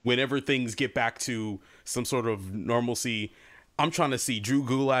things get back to some sort of normalcy. I'm trying to see Drew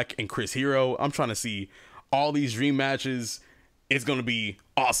Gulak and Chris Hero. I'm trying to see all these dream matches. It's going to be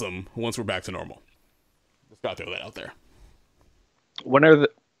awesome once we're back to normal. Just got to throw that out there.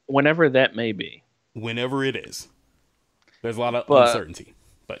 Whenever that may be. Whenever it is. There's a lot of uncertainty.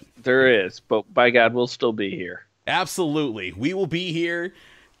 But there is. But by God, we'll still be here. Absolutely. We will be here.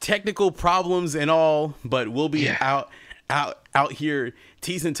 Technical problems and all, but we'll be out here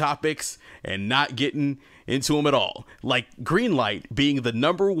teasing topics and not getting into them at all. Like Green Light being the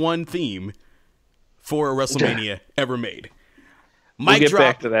 #1 theme for a WrestleMania ever made. We'll get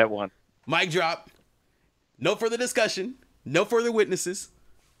back to that one. Mic drop. No further discussion. No further witnesses.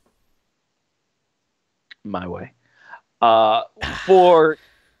 My way. For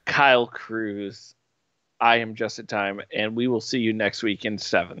Kyle Cruz, I am Just in Time, and we will see you next week in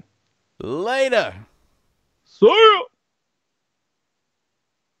 7. Later. See ya.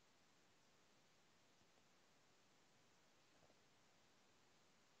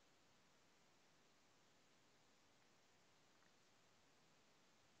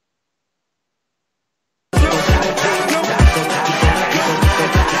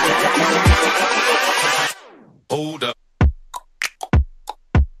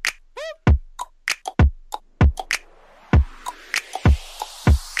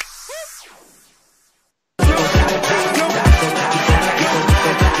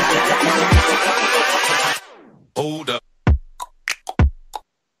 Hold up.